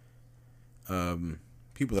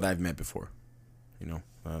people that I've met before. And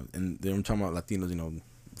I'm talking about Latinos,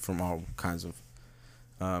 from all kinds of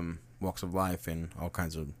walks of life and all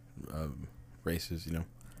kinds of races.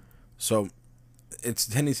 So it's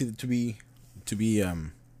a tendency to be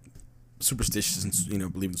superstitious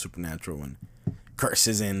and believe in supernatural and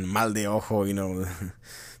curses and mal de ojo, the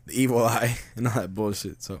evil eye and all that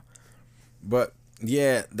bullshit. So, but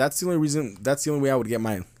yeah, that's the only reason. That's the only way I would get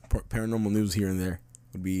my paranormal news here and there.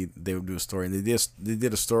 Would be they would do a story, and they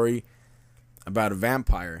did a story about a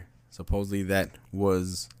vampire supposedly that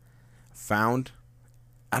was found.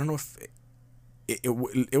 I don't know if it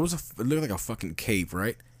looked like a fucking cave,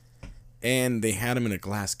 right? And they had him in a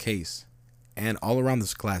glass case, and all around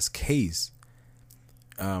this glass case,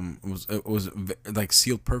 it was like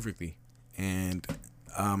sealed perfectly, and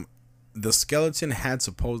the skeleton had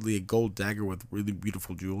supposedly a gold dagger with really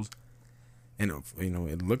beautiful jewels, and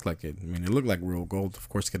it looked like it. I mean, it looked like real gold. Of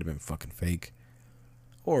course, it could have been fucking fake,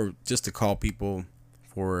 or just to call people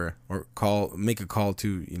make a call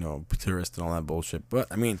to tourists and all that bullshit. But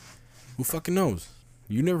I mean, who fucking knows?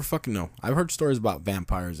 You never fucking know. I've heard stories about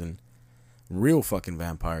vampires and real fucking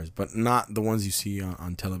vampires, but not the ones you see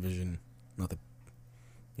on television. Not the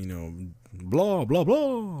blah blah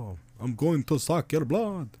blah, I'm going to suck your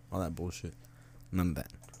blood, all that bullshit. None of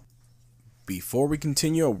that. Before we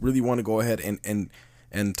continue, I really want to go ahead and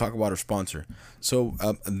talk about our sponsor. So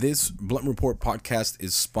this Blunt Report podcast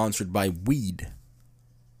is sponsored by weed.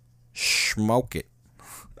 Smoke it.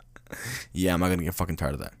 Yeah, I'm not gonna get fucking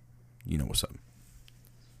tired of that. You know what's up.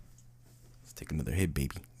 Let's take another hit,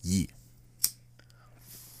 baby. Yeah.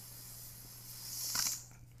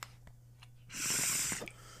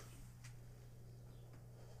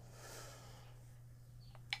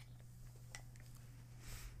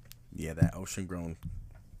 Yeah, that ocean grown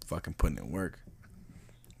fucking putting in work.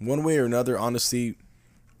 One way or another, honestly,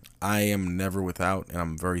 I am never without, and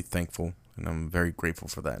I'm very thankful, and I'm very grateful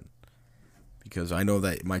for that. Because I know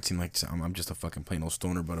that it might seem like I'm just a fucking plain old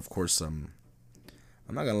stoner, but of course, I'm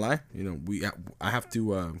not gonna lie. I have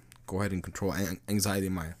to go ahead and control anxiety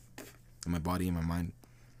in my body and my mind,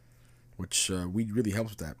 which weed really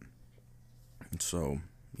helps with that. And so,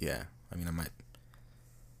 yeah, I mean, I might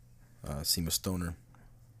seem a stoner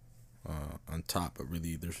on top, but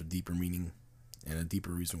really there's a deeper meaning and a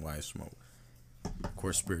deeper reason why I smoke. Of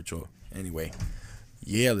course, spiritual. Anyway,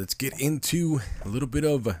 yeah, let's get into a little bit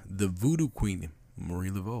of the Voodoo Queen, Marie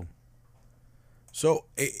Laveau. So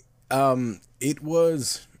it's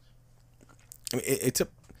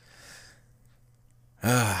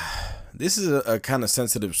this is a kind of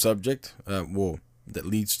sensitive subject. That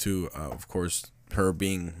leads to of course her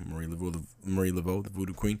being Marie Laveau, the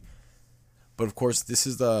Voodoo Queen. But of course, this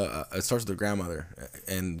is it starts with her grandmother,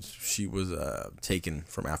 and she was taken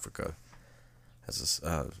from Africa as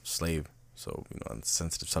a slave. So, on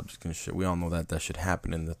sensitive subject and shit, we all know that shit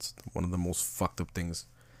happened, and that's one of the most fucked up things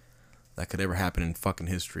that could ever happen in fucking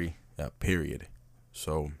history, period.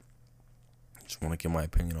 So, just want to give my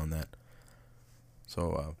opinion on that.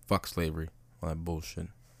 So, fuck slavery, all that bullshit.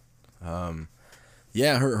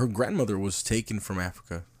 Yeah, her grandmother was taken from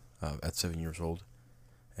Africa at 7 years old.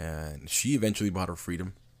 And she eventually bought her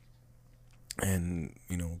freedom and,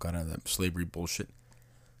 got out of that slavery bullshit.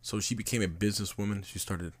 So she became a businesswoman. She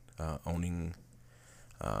started owning,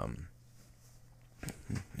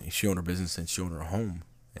 she owned her business and she owned her home.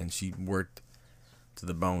 And she worked to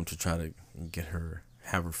the bone to try to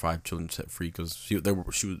have her 5 children set free, because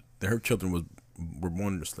her children were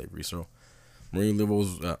born into slavery. So Marie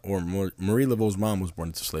Laveau's mom was born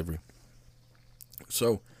into slavery.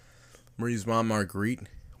 So Marie's mom, Marguerite,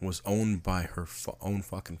 was owned by her own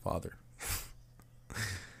fucking father.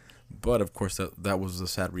 But of course, that was the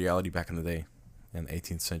sad reality back in the day, in the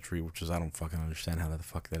 18th century, which is, I don't fucking understand how the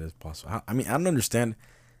fuck that is possible. I don't understand.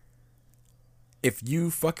 If you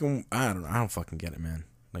fucking, I don't fucking get it, man.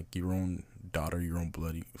 Like, your own daughter, your own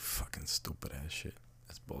blood, you fucking stupid ass shit.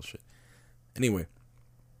 That's bullshit. Anyway,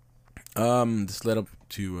 this led up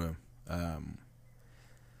to,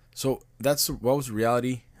 so that's what was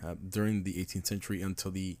reality during the 18th century until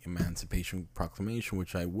the Emancipation Proclamation,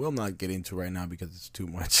 which I will not get into right now because it's too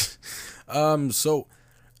much.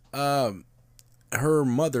 Her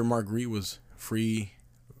mother, Marguerite, was free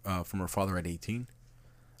from her father at 18.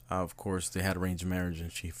 Of course, they had arranged marriage,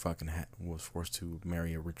 and she fucking was forced to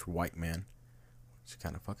marry a rich white man, which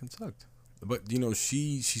kind of fucking sucked. But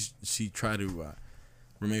she tried to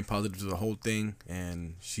remain positive to the whole thing,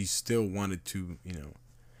 and she still wanted to,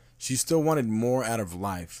 she still wanted more out of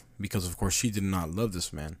life because, of course, she did not love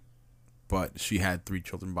this man, but she had 3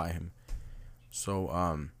 children by him. So,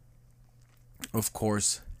 of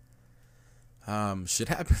course, shit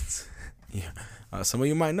happens. Yeah, some of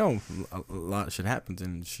you might know a lot of shit happens,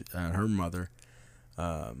 and her mother,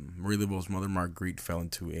 Marie Laveau's mother, Marguerite, fell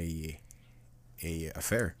into a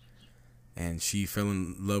affair, and she fell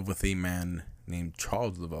in love with a man named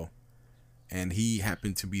Charles Laveau, and he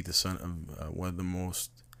happened to be the son of one of the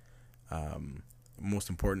most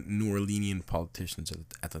important New Orleanian politicians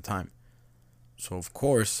at the time. So of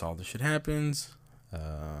course, all this shit happens.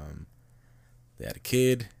 They had a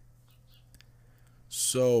kid.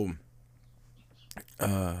 So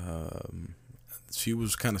she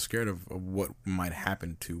was kind of scared of what might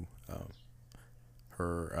happen to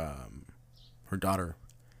her daughter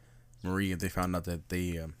Marie if they found out that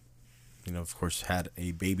they of course had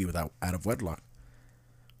a baby out of wedlock,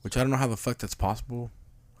 which I don't know how the fuck that's possible.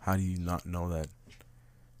 How do you not know that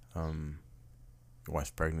your wife's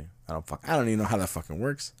pregnant? I don't even know how that fucking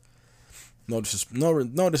works. No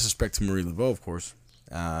disrespect to Marie Laveau, of course.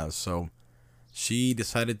 So she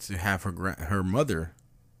decided to have her mother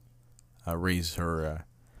raise her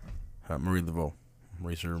Marie Laveau,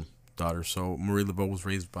 raise her daughter. So Marie Laveau was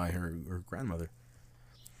raised by her grandmother.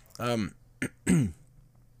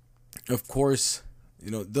 Of course,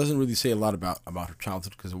 it doesn't really say a lot about her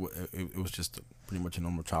childhood because it was just pretty much a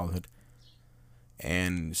normal childhood.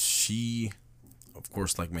 And she, of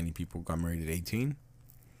course, like many people, got married at 18.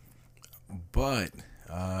 But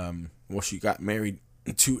she got married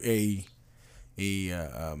to a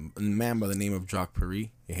man by the name of Jacques Paris,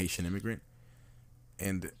 a Haitian immigrant.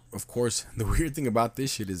 And of course, the weird thing about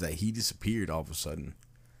this shit is that he disappeared all of a sudden.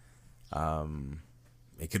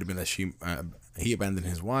 It could have been that he abandoned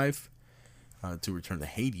his wife to return to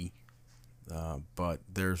Haiti, but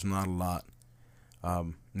there's not a lot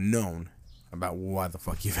known about why the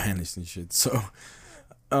fuck he vanished and shit. So,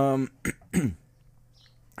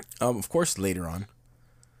 of course, later on,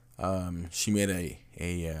 she met a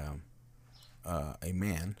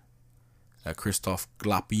man, Christophe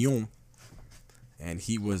Glapion, and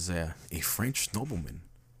he was a French nobleman,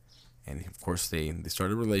 and of course they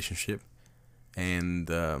started a relationship,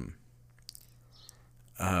 and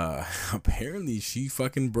apparently she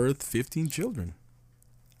fucking birthed 15 children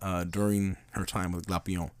during her time with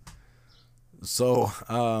Glapion. So,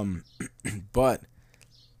 but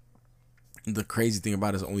the crazy thing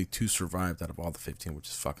about it is only 2 survived out of all the 15, which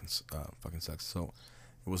is fucking sucks. So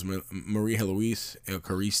it was Marie Heloise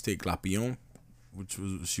Eucariste Glapion,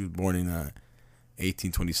 she was born in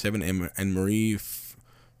 1827, and Marie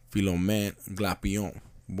Philomene Glapion,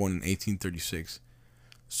 born in 1836.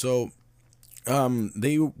 So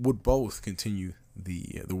they would both continue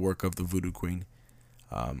the work of the Voodoo Queen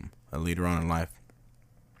later on in life.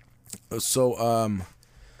 So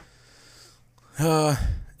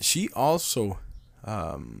she also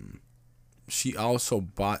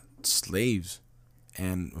bought slaves,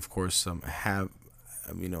 and of course have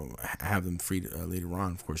them freed later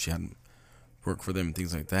on. Of course, she had them work for them and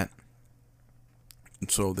things like that.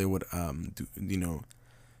 So they would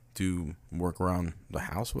do work around the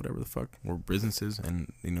house, whatever the fuck, or businesses,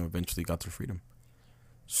 and eventually got their freedom.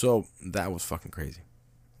 So that was fucking crazy.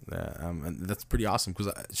 And that's pretty awesome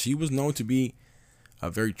because she was known to be a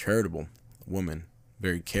very charitable woman,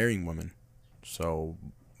 very caring woman. So,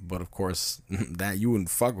 but of course, that you wouldn't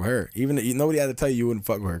fuck with her. Even nobody had to tell you wouldn't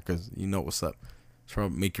fuck with her because you know what's up. She'll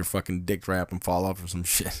probably make your fucking dick dry up and fall off or some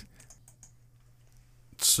shit.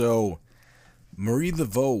 So, Marie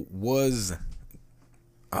Laveau was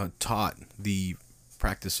taught the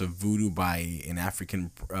practice of voodoo by an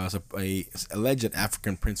alleged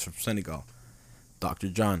African prince from Senegal, Dr.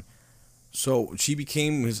 John. So she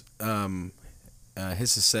became his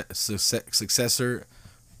successor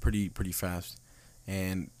pretty fast,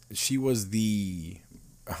 and she was the,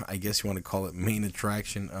 I guess you want to call it, main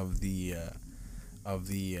attraction of the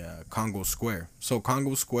Congo Square. So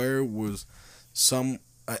Congo Square was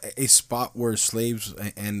a spot where slaves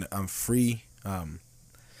and free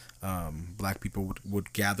black people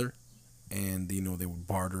would gather, and they would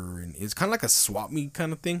barter, and it's kind of like a swap meet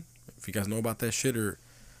kind of thing, if you guys know about that shit, or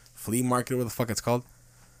flea market, whatever the fuck it's called.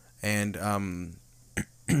 And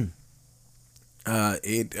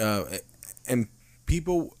and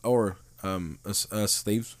people or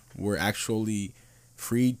slaves were actually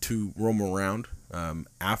free to roam around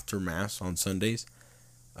after mass on Sundays,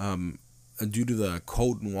 due to the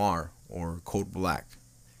code noir or code black,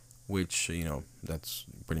 which that's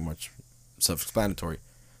pretty much self-explanatory.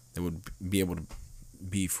 They would be able to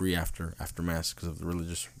be free after mass because of the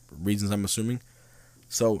religious reasons, I'm assuming.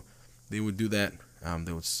 So they would do that.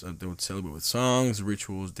 They would celebrate with songs,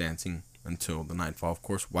 rituals, dancing until the nightfall. Of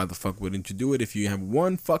course, why the fuck wouldn't you do it if you have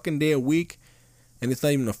one fucking day a week and it's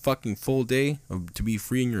not even a fucking full day to be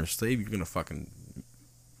free and you're a slave? You're gonna fucking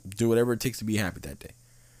do whatever it takes to be happy that day.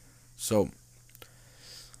 So,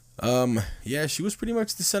 yeah, she was pretty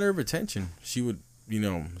much the center of attention. She would,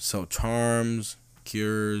 sell charms,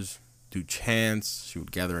 cures, do chants. She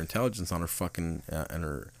would gather intelligence on her fucking on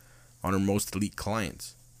her most elite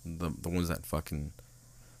clients, the ones that fucking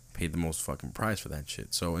paid the most fucking price for that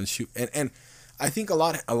shit. So and I think a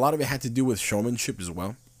lot of it had to do with showmanship as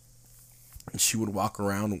well. She would walk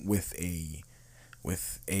around with a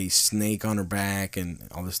snake on her back and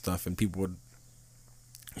all this stuff, and people would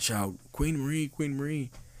shout, "Queen Marie, Queen Marie."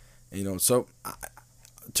 So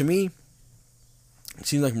to me, it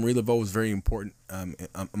seems like Marie Laveau was very important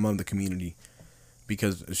among the community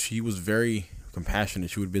because she was very compassionate.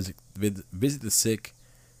 She would visit the sick,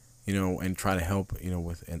 and try to help,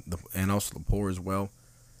 with and also the poor as well.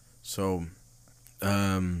 So,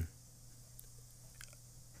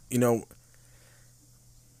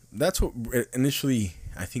 that's what initially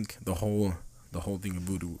I think the whole thing of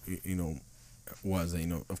voodoo, was.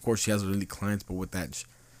 Of course she has really clients, but with that,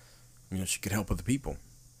 she could help other people.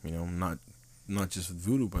 Not just with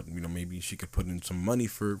voodoo, but maybe she could put in some money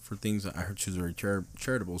for things. I heard she's very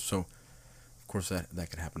charitable, so of course that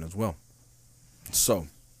could happen as well. So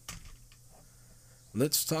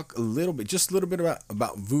let's talk just a little bit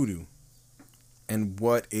about voodoo and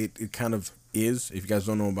what it kind of is. If you guys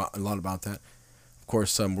don't know a lot about that, of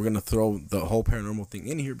course, we're gonna throw the whole paranormal thing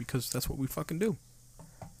in here because that's what we fucking do.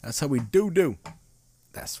 That's how we do.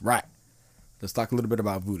 That's right. Let's talk a little bit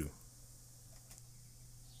about voodoo.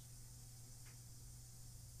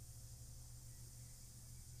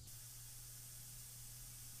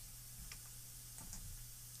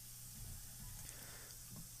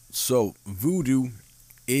 So voodoo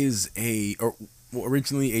is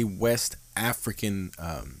originally a West African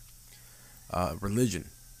religion.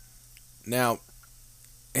 Now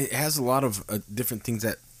it has a lot of different things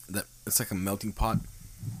that it's like a melting pot.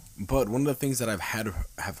 But one of the things that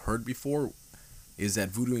have heard before is that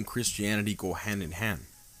voodoo and Christianity go hand in hand,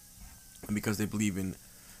 because they believe in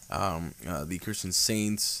the Christian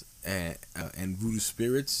saints and voodoo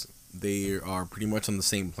spirits. They are pretty much on the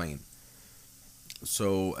same plane.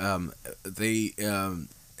 So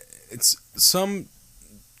it's some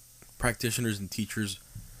practitioners and teachers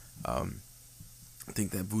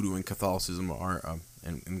think that voodoo and Catholicism are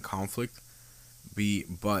in conflict.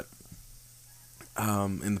 But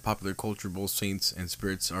in the popular culture, both saints and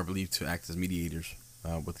spirits are believed to act as mediators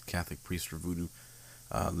with the Catholic priest for voodoo,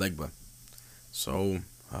 Legba. So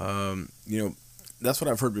that's what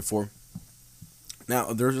I've heard before.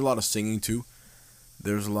 Now there's a lot of singing too.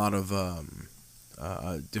 There's a lot of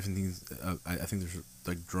different things. I think there's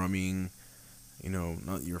like drumming,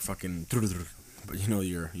 not your fucking, but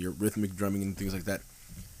your rhythmic drumming and things like that.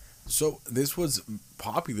 So this was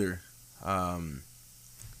popular.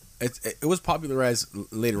 It was popularized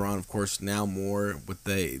later on, of course. Now more with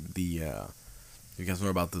the you guys know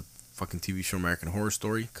about the fucking TV show American Horror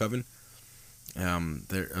Story, Coven.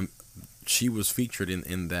 She was featured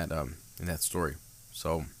in that story,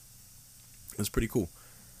 so it was pretty cool.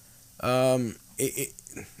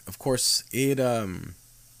 Of course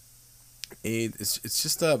it's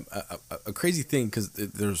just a crazy thing because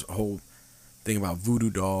there's a whole thing about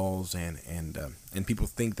voodoo dolls and people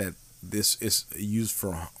think that this is used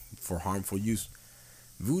for harmful use.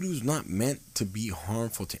 Voodoo's not meant to be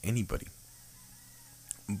harmful to anybody,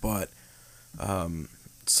 but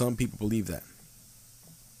some people believe that,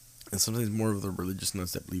 and sometimes more of the religious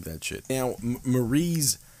nuts that believe that shit. Now,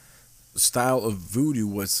 Marie's style of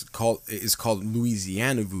voodoo is called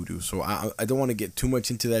Louisiana voodoo. So I don't want to get too much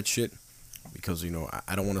into that shit because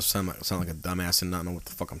I don't want to sound like a dumbass and not know what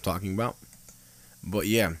the fuck I'm talking about. But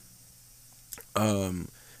yeah, and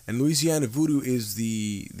Louisiana voodoo is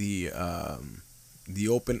the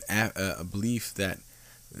open belief that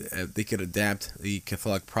they could adapt the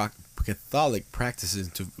Catholic practices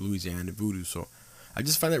to Louisiana voodoo. So I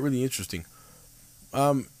just find that really interesting.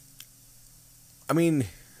 I mean,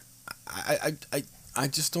 I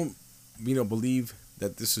just don't believe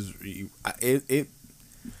that this is it.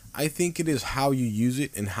 I think it is how you use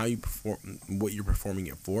it and how you perform, what you're performing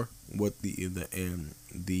it for, what the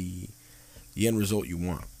end result you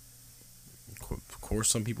want. Of course,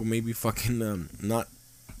 some people may be fucking not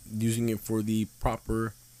using it for the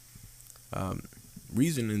proper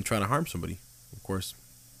reason and try to harm somebody. Of course,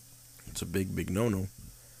 it's a big no-no.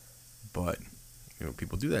 But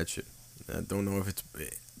people do that shit. I don't know if it's.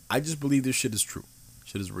 I just believe this shit is true.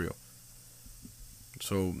 Shit is real.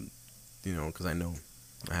 So you know, because I know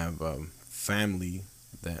I have family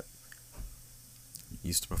that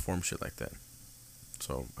used to perform shit like that,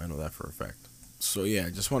 so I know that for a fact. So yeah, I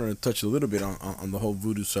just wanted to touch a little bit on the whole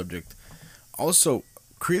voodoo subject. Also,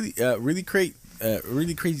 really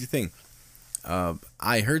crazy thing.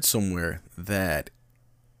 I heard somewhere that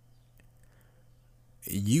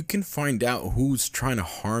you can find out who's trying to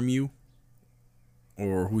harm you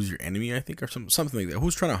or who's your enemy, I think, or something like that.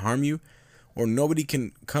 Who's trying to harm you, or nobody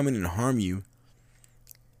can come in and harm you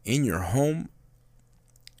in your home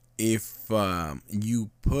if you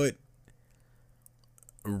put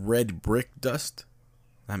red brick dust,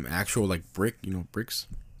 actual like brick, you know, bricks.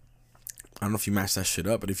 I don't know if you match that shit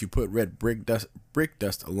up, but if you put red brick dust,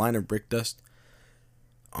 a line of brick dust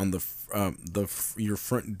on your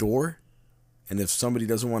front door, and if somebody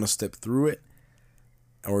doesn't want to step through it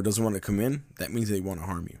or doesn't want to come in, that means they want to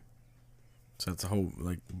harm you. So that's a whole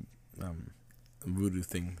like voodoo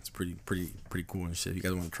thing. It's pretty cool and shit. You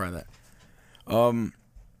guys want to try that?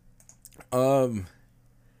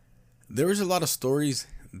 There was a lot of stories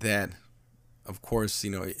that, of course,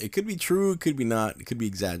 you know, it could be true, it could be not, it could be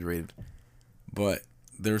exaggerated, but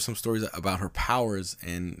there are some stories about her powers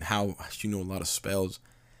and how she knew a lot of spells.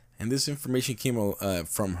 And this information came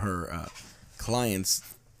from her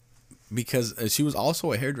clients because she was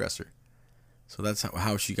also a hairdresser. So that's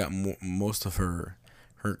how she got most of her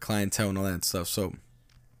clientele and all that stuff. So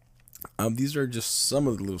these are just some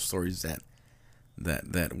of the little stories that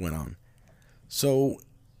went on. So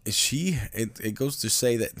it goes to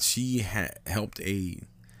say that she helped the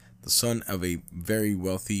son of a very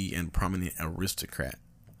wealthy and prominent aristocrat.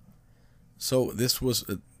 So this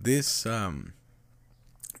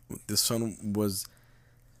son was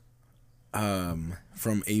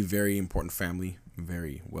from a very important family,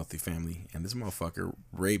 very wealthy family, and this motherfucker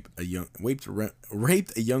raped a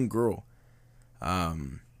young girl.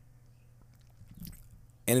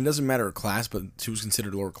 And it doesn't matter her class, but she was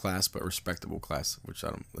considered lower class, but respectable class, which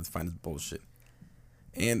I find is bullshit.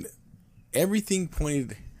 And everything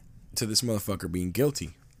pointed to this motherfucker being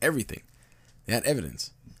guilty. Everything. They had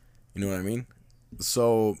evidence. You know what I mean?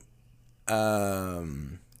 So, I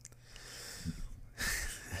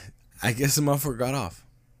guess the motherfucker got off.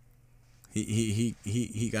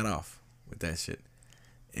 He got off with that shit.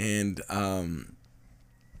 And,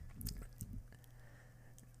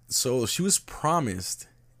 so she was promised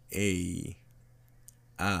a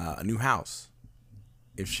new house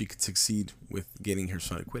if she could succeed with getting her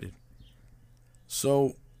son acquitted.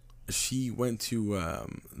 So she went to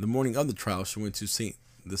the morning of the trial. She went to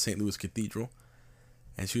the St. Louis Cathedral,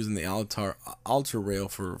 and she was in the altar rail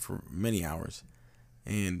for many hours,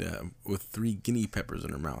 and with 3 guinea peppers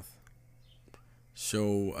in her mouth.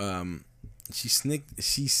 So she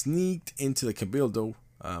sneaked into the Cabildo.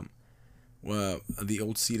 The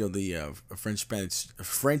old seat of the French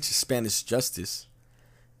Spanish justice,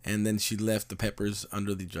 and then she left the peppers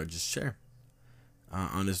under the judge's chair.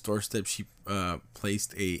 On his doorstep, she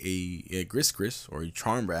placed a gris or a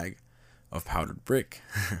charm bag of powdered brick,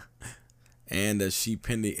 and she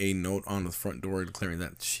pinned a note on the front door declaring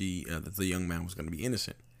that that the young man was going to be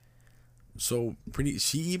innocent. So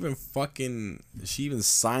she even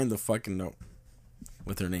signed the fucking note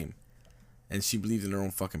with her name, and she believed in her own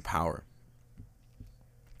fucking power.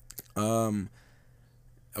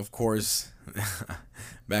 Of course,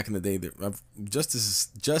 back in the day,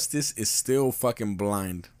 justice is still fucking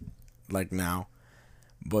blind, like now.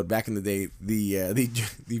 But back in the day,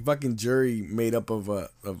 the fucking jury made up of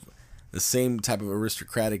the same type of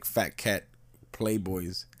aristocratic fat cat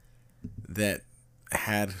playboys that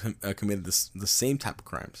had committed the same type of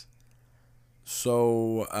crimes.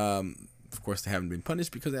 So, of course, they haven't been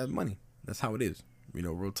punished because they have money. That's how it is, you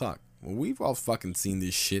know, real talk. Well, we've all fucking seen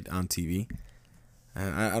this shit on TV.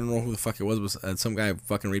 I don't know who the fuck it was, but some guy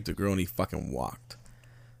fucking raped a girl and he fucking walked.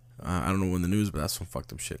 I don't know in the news, but that's some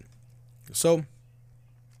fucked up shit. So,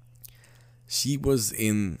 she was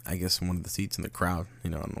in, I guess, one of the seats in the crowd.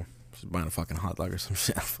 You know, I don't know. She's buying a fucking hot dog or some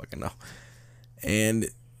shit. I don't fucking know. And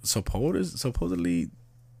supposedly,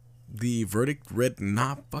 the verdict read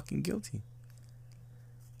not fucking guilty.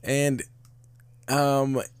 And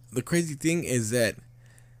the crazy thing is that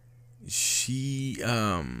she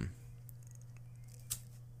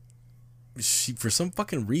for some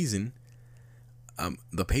fucking reason,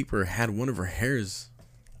 the paper had one of her hairs,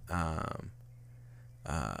 so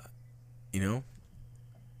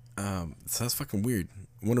that's fucking weird.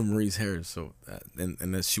 One of Marie's hairs. So,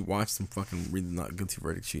 and as she watched them fucking read the not guilty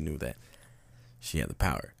verdict, she knew that she had the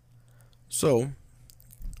power. So,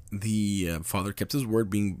 the father kept his word,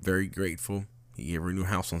 being very grateful. He gave her a new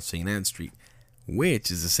house on St. Anne Street, which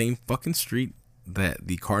is the same fucking street that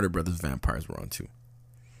the Carter brothers vampires were on too.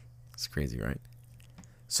 It's crazy, right?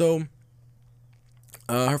 So,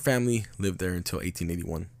 her family lived there until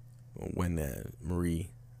 1881, when Marie,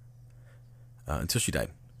 until she died.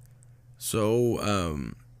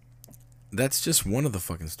 So, that's just one of the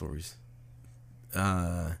fucking stories.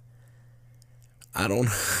 I don't.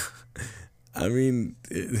 I mean,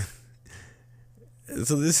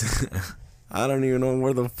 so this. I don't even know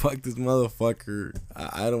where the fuck this motherfucker.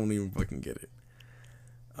 I don't even fucking get it.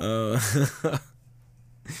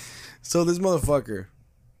 So this motherfucker,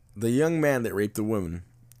 the young man that raped the woman,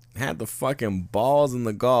 had the fucking balls and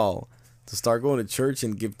the gall to start going to church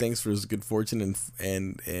and give thanks for his good fortune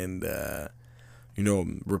and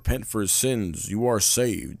repent for his sins. You are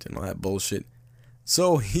saved and all that bullshit.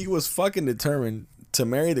 So he was fucking determined to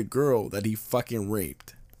marry the girl that he fucking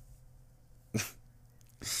raped.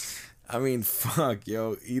 I mean, fuck,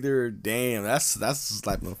 yo. Either, damn, that's a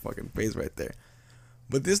slap in the fucking face right there.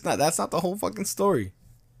 But that's not the whole fucking story.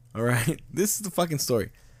 All right, this is the fucking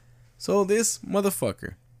story. So this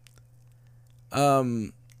motherfucker,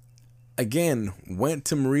 again went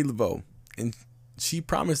to Marie Laveau, and she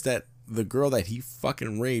promised that the girl that he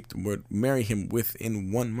fucking raped would marry him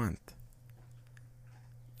within 1 month.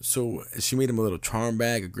 So she made him a little charm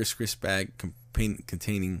bag, a grist bag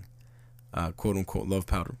containing quote unquote love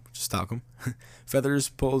powder, which is talcum, feathers,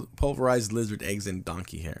 pulverized lizard eggs, and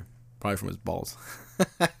donkey hair, probably from his balls,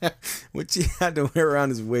 which he had to wear around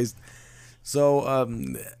his waist. So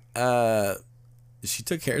she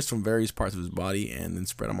took hairs from various parts of his body and then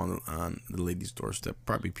spread them on the lady's doorstep,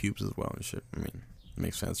 probably pubes as well and shit. I mean, it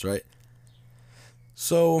makes sense, right?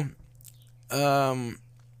 So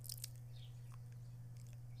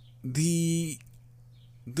the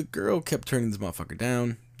girl kept turning this motherfucker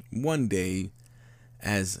down. One day,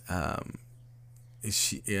 as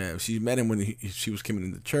she met him when she was coming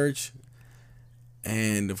into church,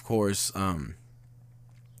 and of course,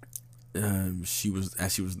 as she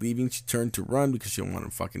was leaving, she turned to run because she didn't want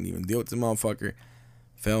to fucking even deal with the motherfucker.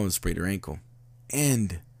 Fell and sprayed her ankle,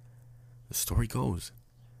 and the story goes,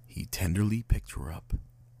 he tenderly picked her up,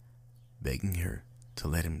 begging her to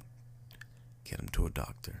let him get him to a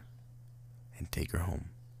doctor and take her home.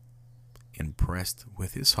 Impressed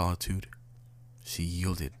with his solitude, she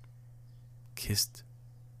yielded, kissed,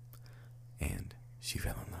 and she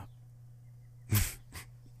fell in love.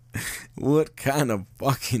 What kind of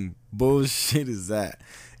fucking bullshit is that?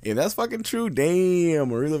 If that's fucking true, damn,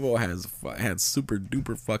 Marie Laveau had super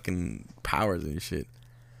duper fucking powers and shit.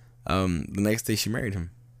 The next day she married him,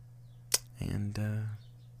 and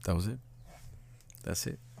that was it. That's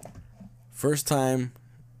it. First time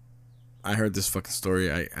I heard this fucking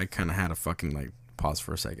story, I kind of had to fucking like pause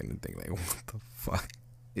for a second and think like, what the fuck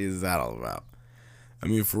is that all about? I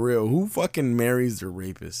mean, for real, who fucking marries their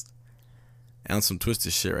rapist? And some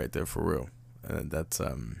twisted shit right there, for real. That's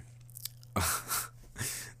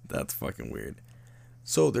that's fucking weird.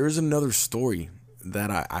 So there's another story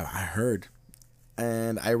that I heard,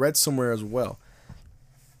 and I read somewhere as well,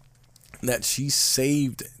 that she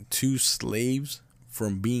saved 2 slaves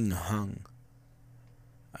from being hung.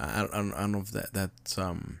 I don't know if that's I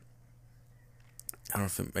don't know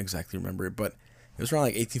if I exactly remember it, but it was around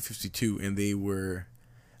like 1852, and they were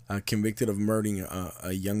convicted of murdering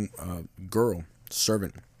a young girl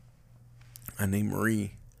servant named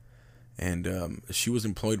Marie, and she was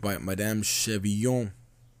employed by Madame Chevillon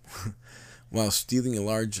while stealing a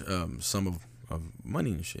large sum of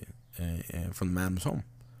money and shit from the madam's home.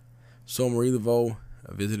 So Marie Laveau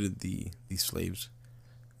visited these slaves,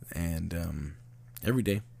 and every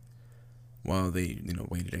day while they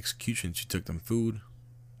waited execution, she took them food,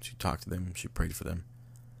 she talked to them, she prayed for them,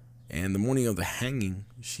 and the morning of the hanging,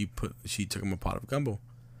 she took them a pot of gumbo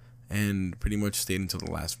and pretty much stayed until the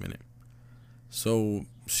last minute. So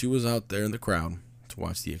she was out there in the crowd to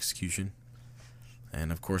watch the execution,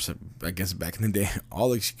 and of course, I guess back in the day,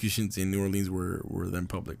 all executions in New Orleans were then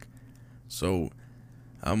public. So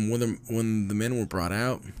when the men were brought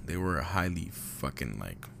out, they were highly fucking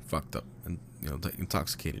like fucked up and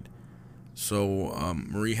intoxicated. So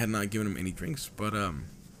Marie had not given him any drinks, but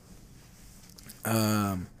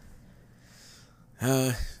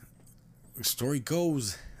the story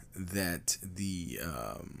goes that the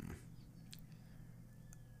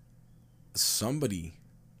somebody,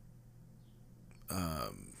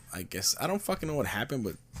 I guess, I don't fucking know what happened,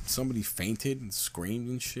 but somebody fainted and screamed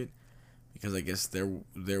and shit, because I guess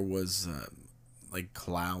there was like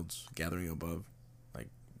clouds gathering above, like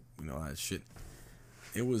that shit.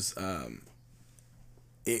 It was a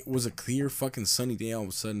clear fucking sunny day. All of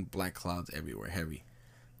a sudden, black clouds everywhere, heavy,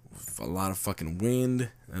 a lot of fucking wind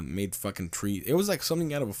and made fucking trees. It was like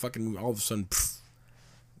something out of a fucking movie. All of a sudden,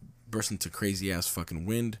 burst into crazy ass fucking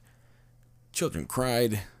wind. Children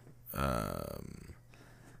cried. I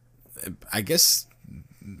guess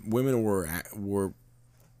women were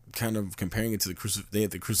kind of comparing it to they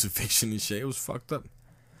had the crucifixion and shit. It was fucked up.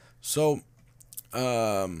 So,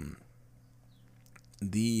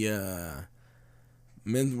 the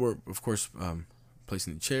men were, of course,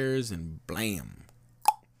 placing the chairs and blam,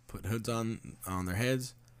 put hoods on their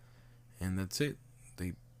heads, and that's it.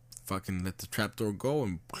 They fucking let the trapdoor go,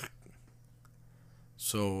 and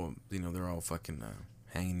so they're all fucking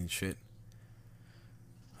hanging and shit.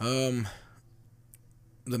 The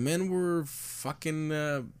men were fucking.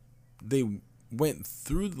 They went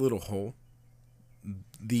through the little hole.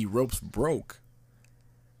 The ropes broke,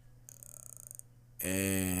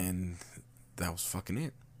 and that was fucking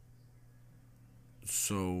it.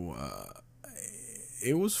 So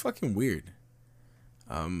it was fucking weird.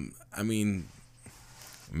 I mean,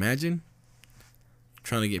 imagine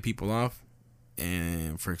trying to get people off,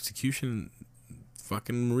 and for execution,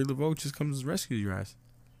 fucking Marie Laveau just comes and rescues your ass.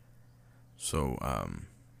 So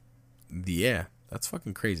yeah, that's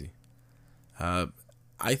fucking crazy.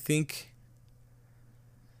 I think,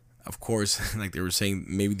 of course, like they were saying,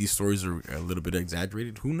 maybe these stories are a little bit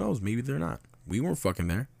exaggerated. Who knows? Maybe they're not. We weren't fucking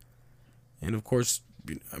there. And of course,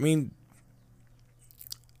 I mean,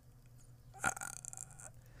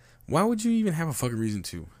 why would you even have a fucking reason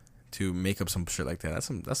to make up some shit like that?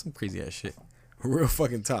 That's some crazy ass shit. Real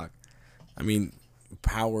fucking talk. I mean,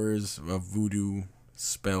 powers of voodoo,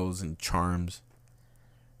 spells and charms,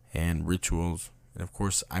 and rituals. And of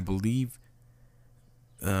course, I believe,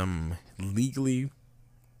 legally,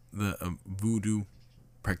 the voodoo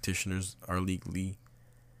practitioners are legally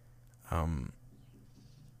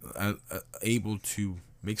able to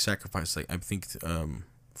make sacrifice, like I think,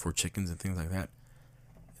 for chickens and things like that.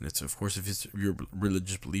 And it's, of course, if it's your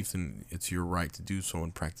religious belief, then it's your right to do so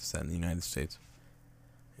and practice that in the United States.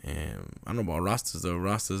 And I don't know about Rastas though.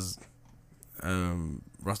 Rastas,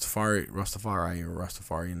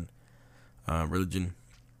 Rastafarian religion,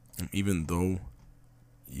 even though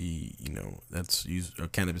that's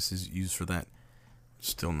used, cannabis is used for that,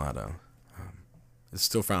 still not it's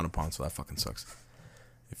still frowned upon. So that fucking sucks.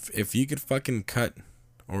 If you could fucking cut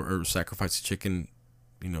or sacrifice a chicken,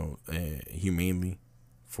 humanely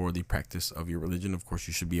for the practice of your religion, of course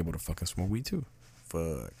you should be able to fucking smoke weed too.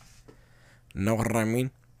 Fuck, know what I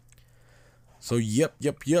mean? So yep.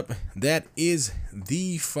 That is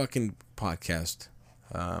the fucking podcast.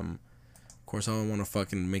 Of course, I don't want to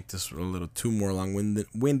fucking make this a little too more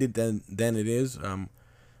long-winded than it is.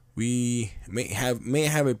 We may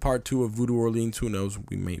have a part 2 of Voodoo Orleans. Who knows?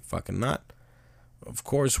 We may fucking not. Of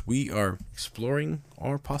course, we are exploring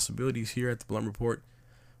our possibilities here at the Blunt Report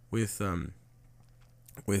with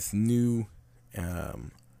new,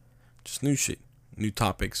 just new shit, new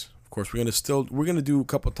topics. Of course, we're gonna do a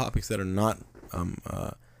couple of topics that are not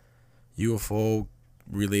UFO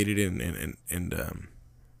related and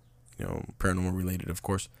paranormal related. Of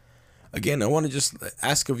course, again, I want to just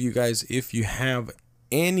ask of you guys if you have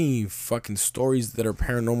any fucking stories that are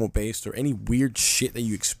paranormal based or any weird shit that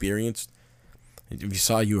you experienced. If you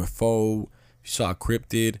saw a UFO, if you saw a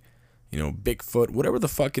cryptid, Bigfoot, whatever the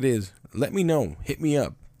fuck it is, let me know. Hit me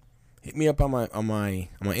up. Hit me up on my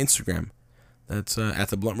Instagram. That's at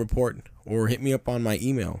the Blunt Report, or hit me up on my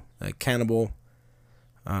email at Cannabowl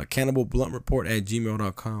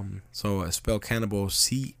blunt@gmail.com. So spell Cannabowl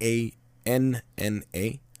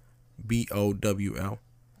CANNABOWL.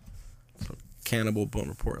 So Cannabowl Blunt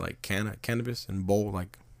Report, like cannabis, and bowl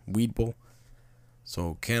like weed bowl.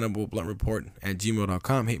 So Cannabowl Blunt Report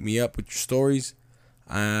 @gmail.com. Hit me up with your stories.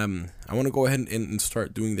 I want to go ahead and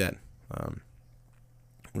start doing that.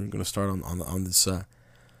 We're gonna start on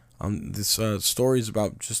this stories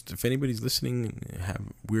about, just if anybody's listening and have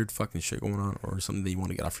weird fucking shit going on, or something that you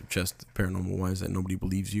want to get off your chest paranormal wise that nobody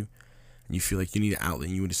believes you, and you feel like you need an outlet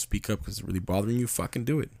and you want to speak up because it's really bothering you, fucking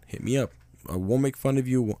do it. Hit me up. I won't make fun of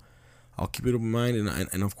you. I'll keep it in mind,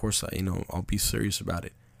 and of course, I'll be serious about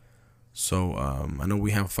it. So I know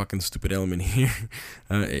we have a fucking stupid element here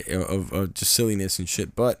of just silliness and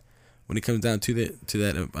shit, but when it comes down to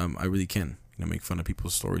that, I really can make fun of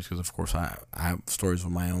people's stories, because of course I have stories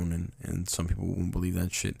of my own, and some people won't believe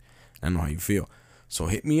that shit. I know how you feel. So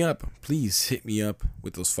hit me up, please hit me up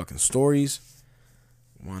with those fucking stories.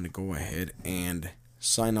 I want to go ahead and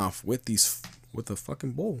sign off with a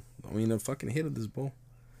fucking bowl. A fucking hit of this bowl.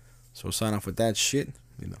 So sign off with that shit,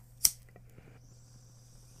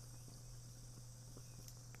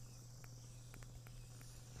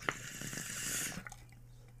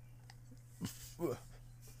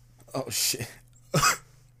 Oh shit.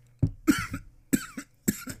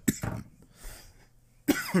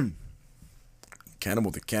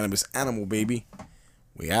 Cannabowl the Cannabis Animal, baby.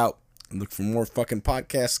 We out. Look for more fucking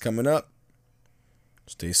podcasts coming up.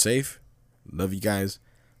 Stay safe. Love you guys.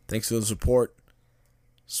 Thanks for the support.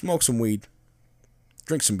 Smoke some weed.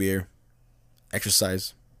 Drink some beer.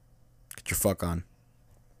 Exercise. Get your fuck on.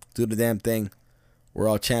 Do the damn thing. We're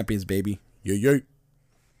all champions, baby. Yo, yo.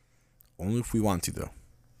 Only if we want to, though.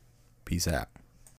 Peace out.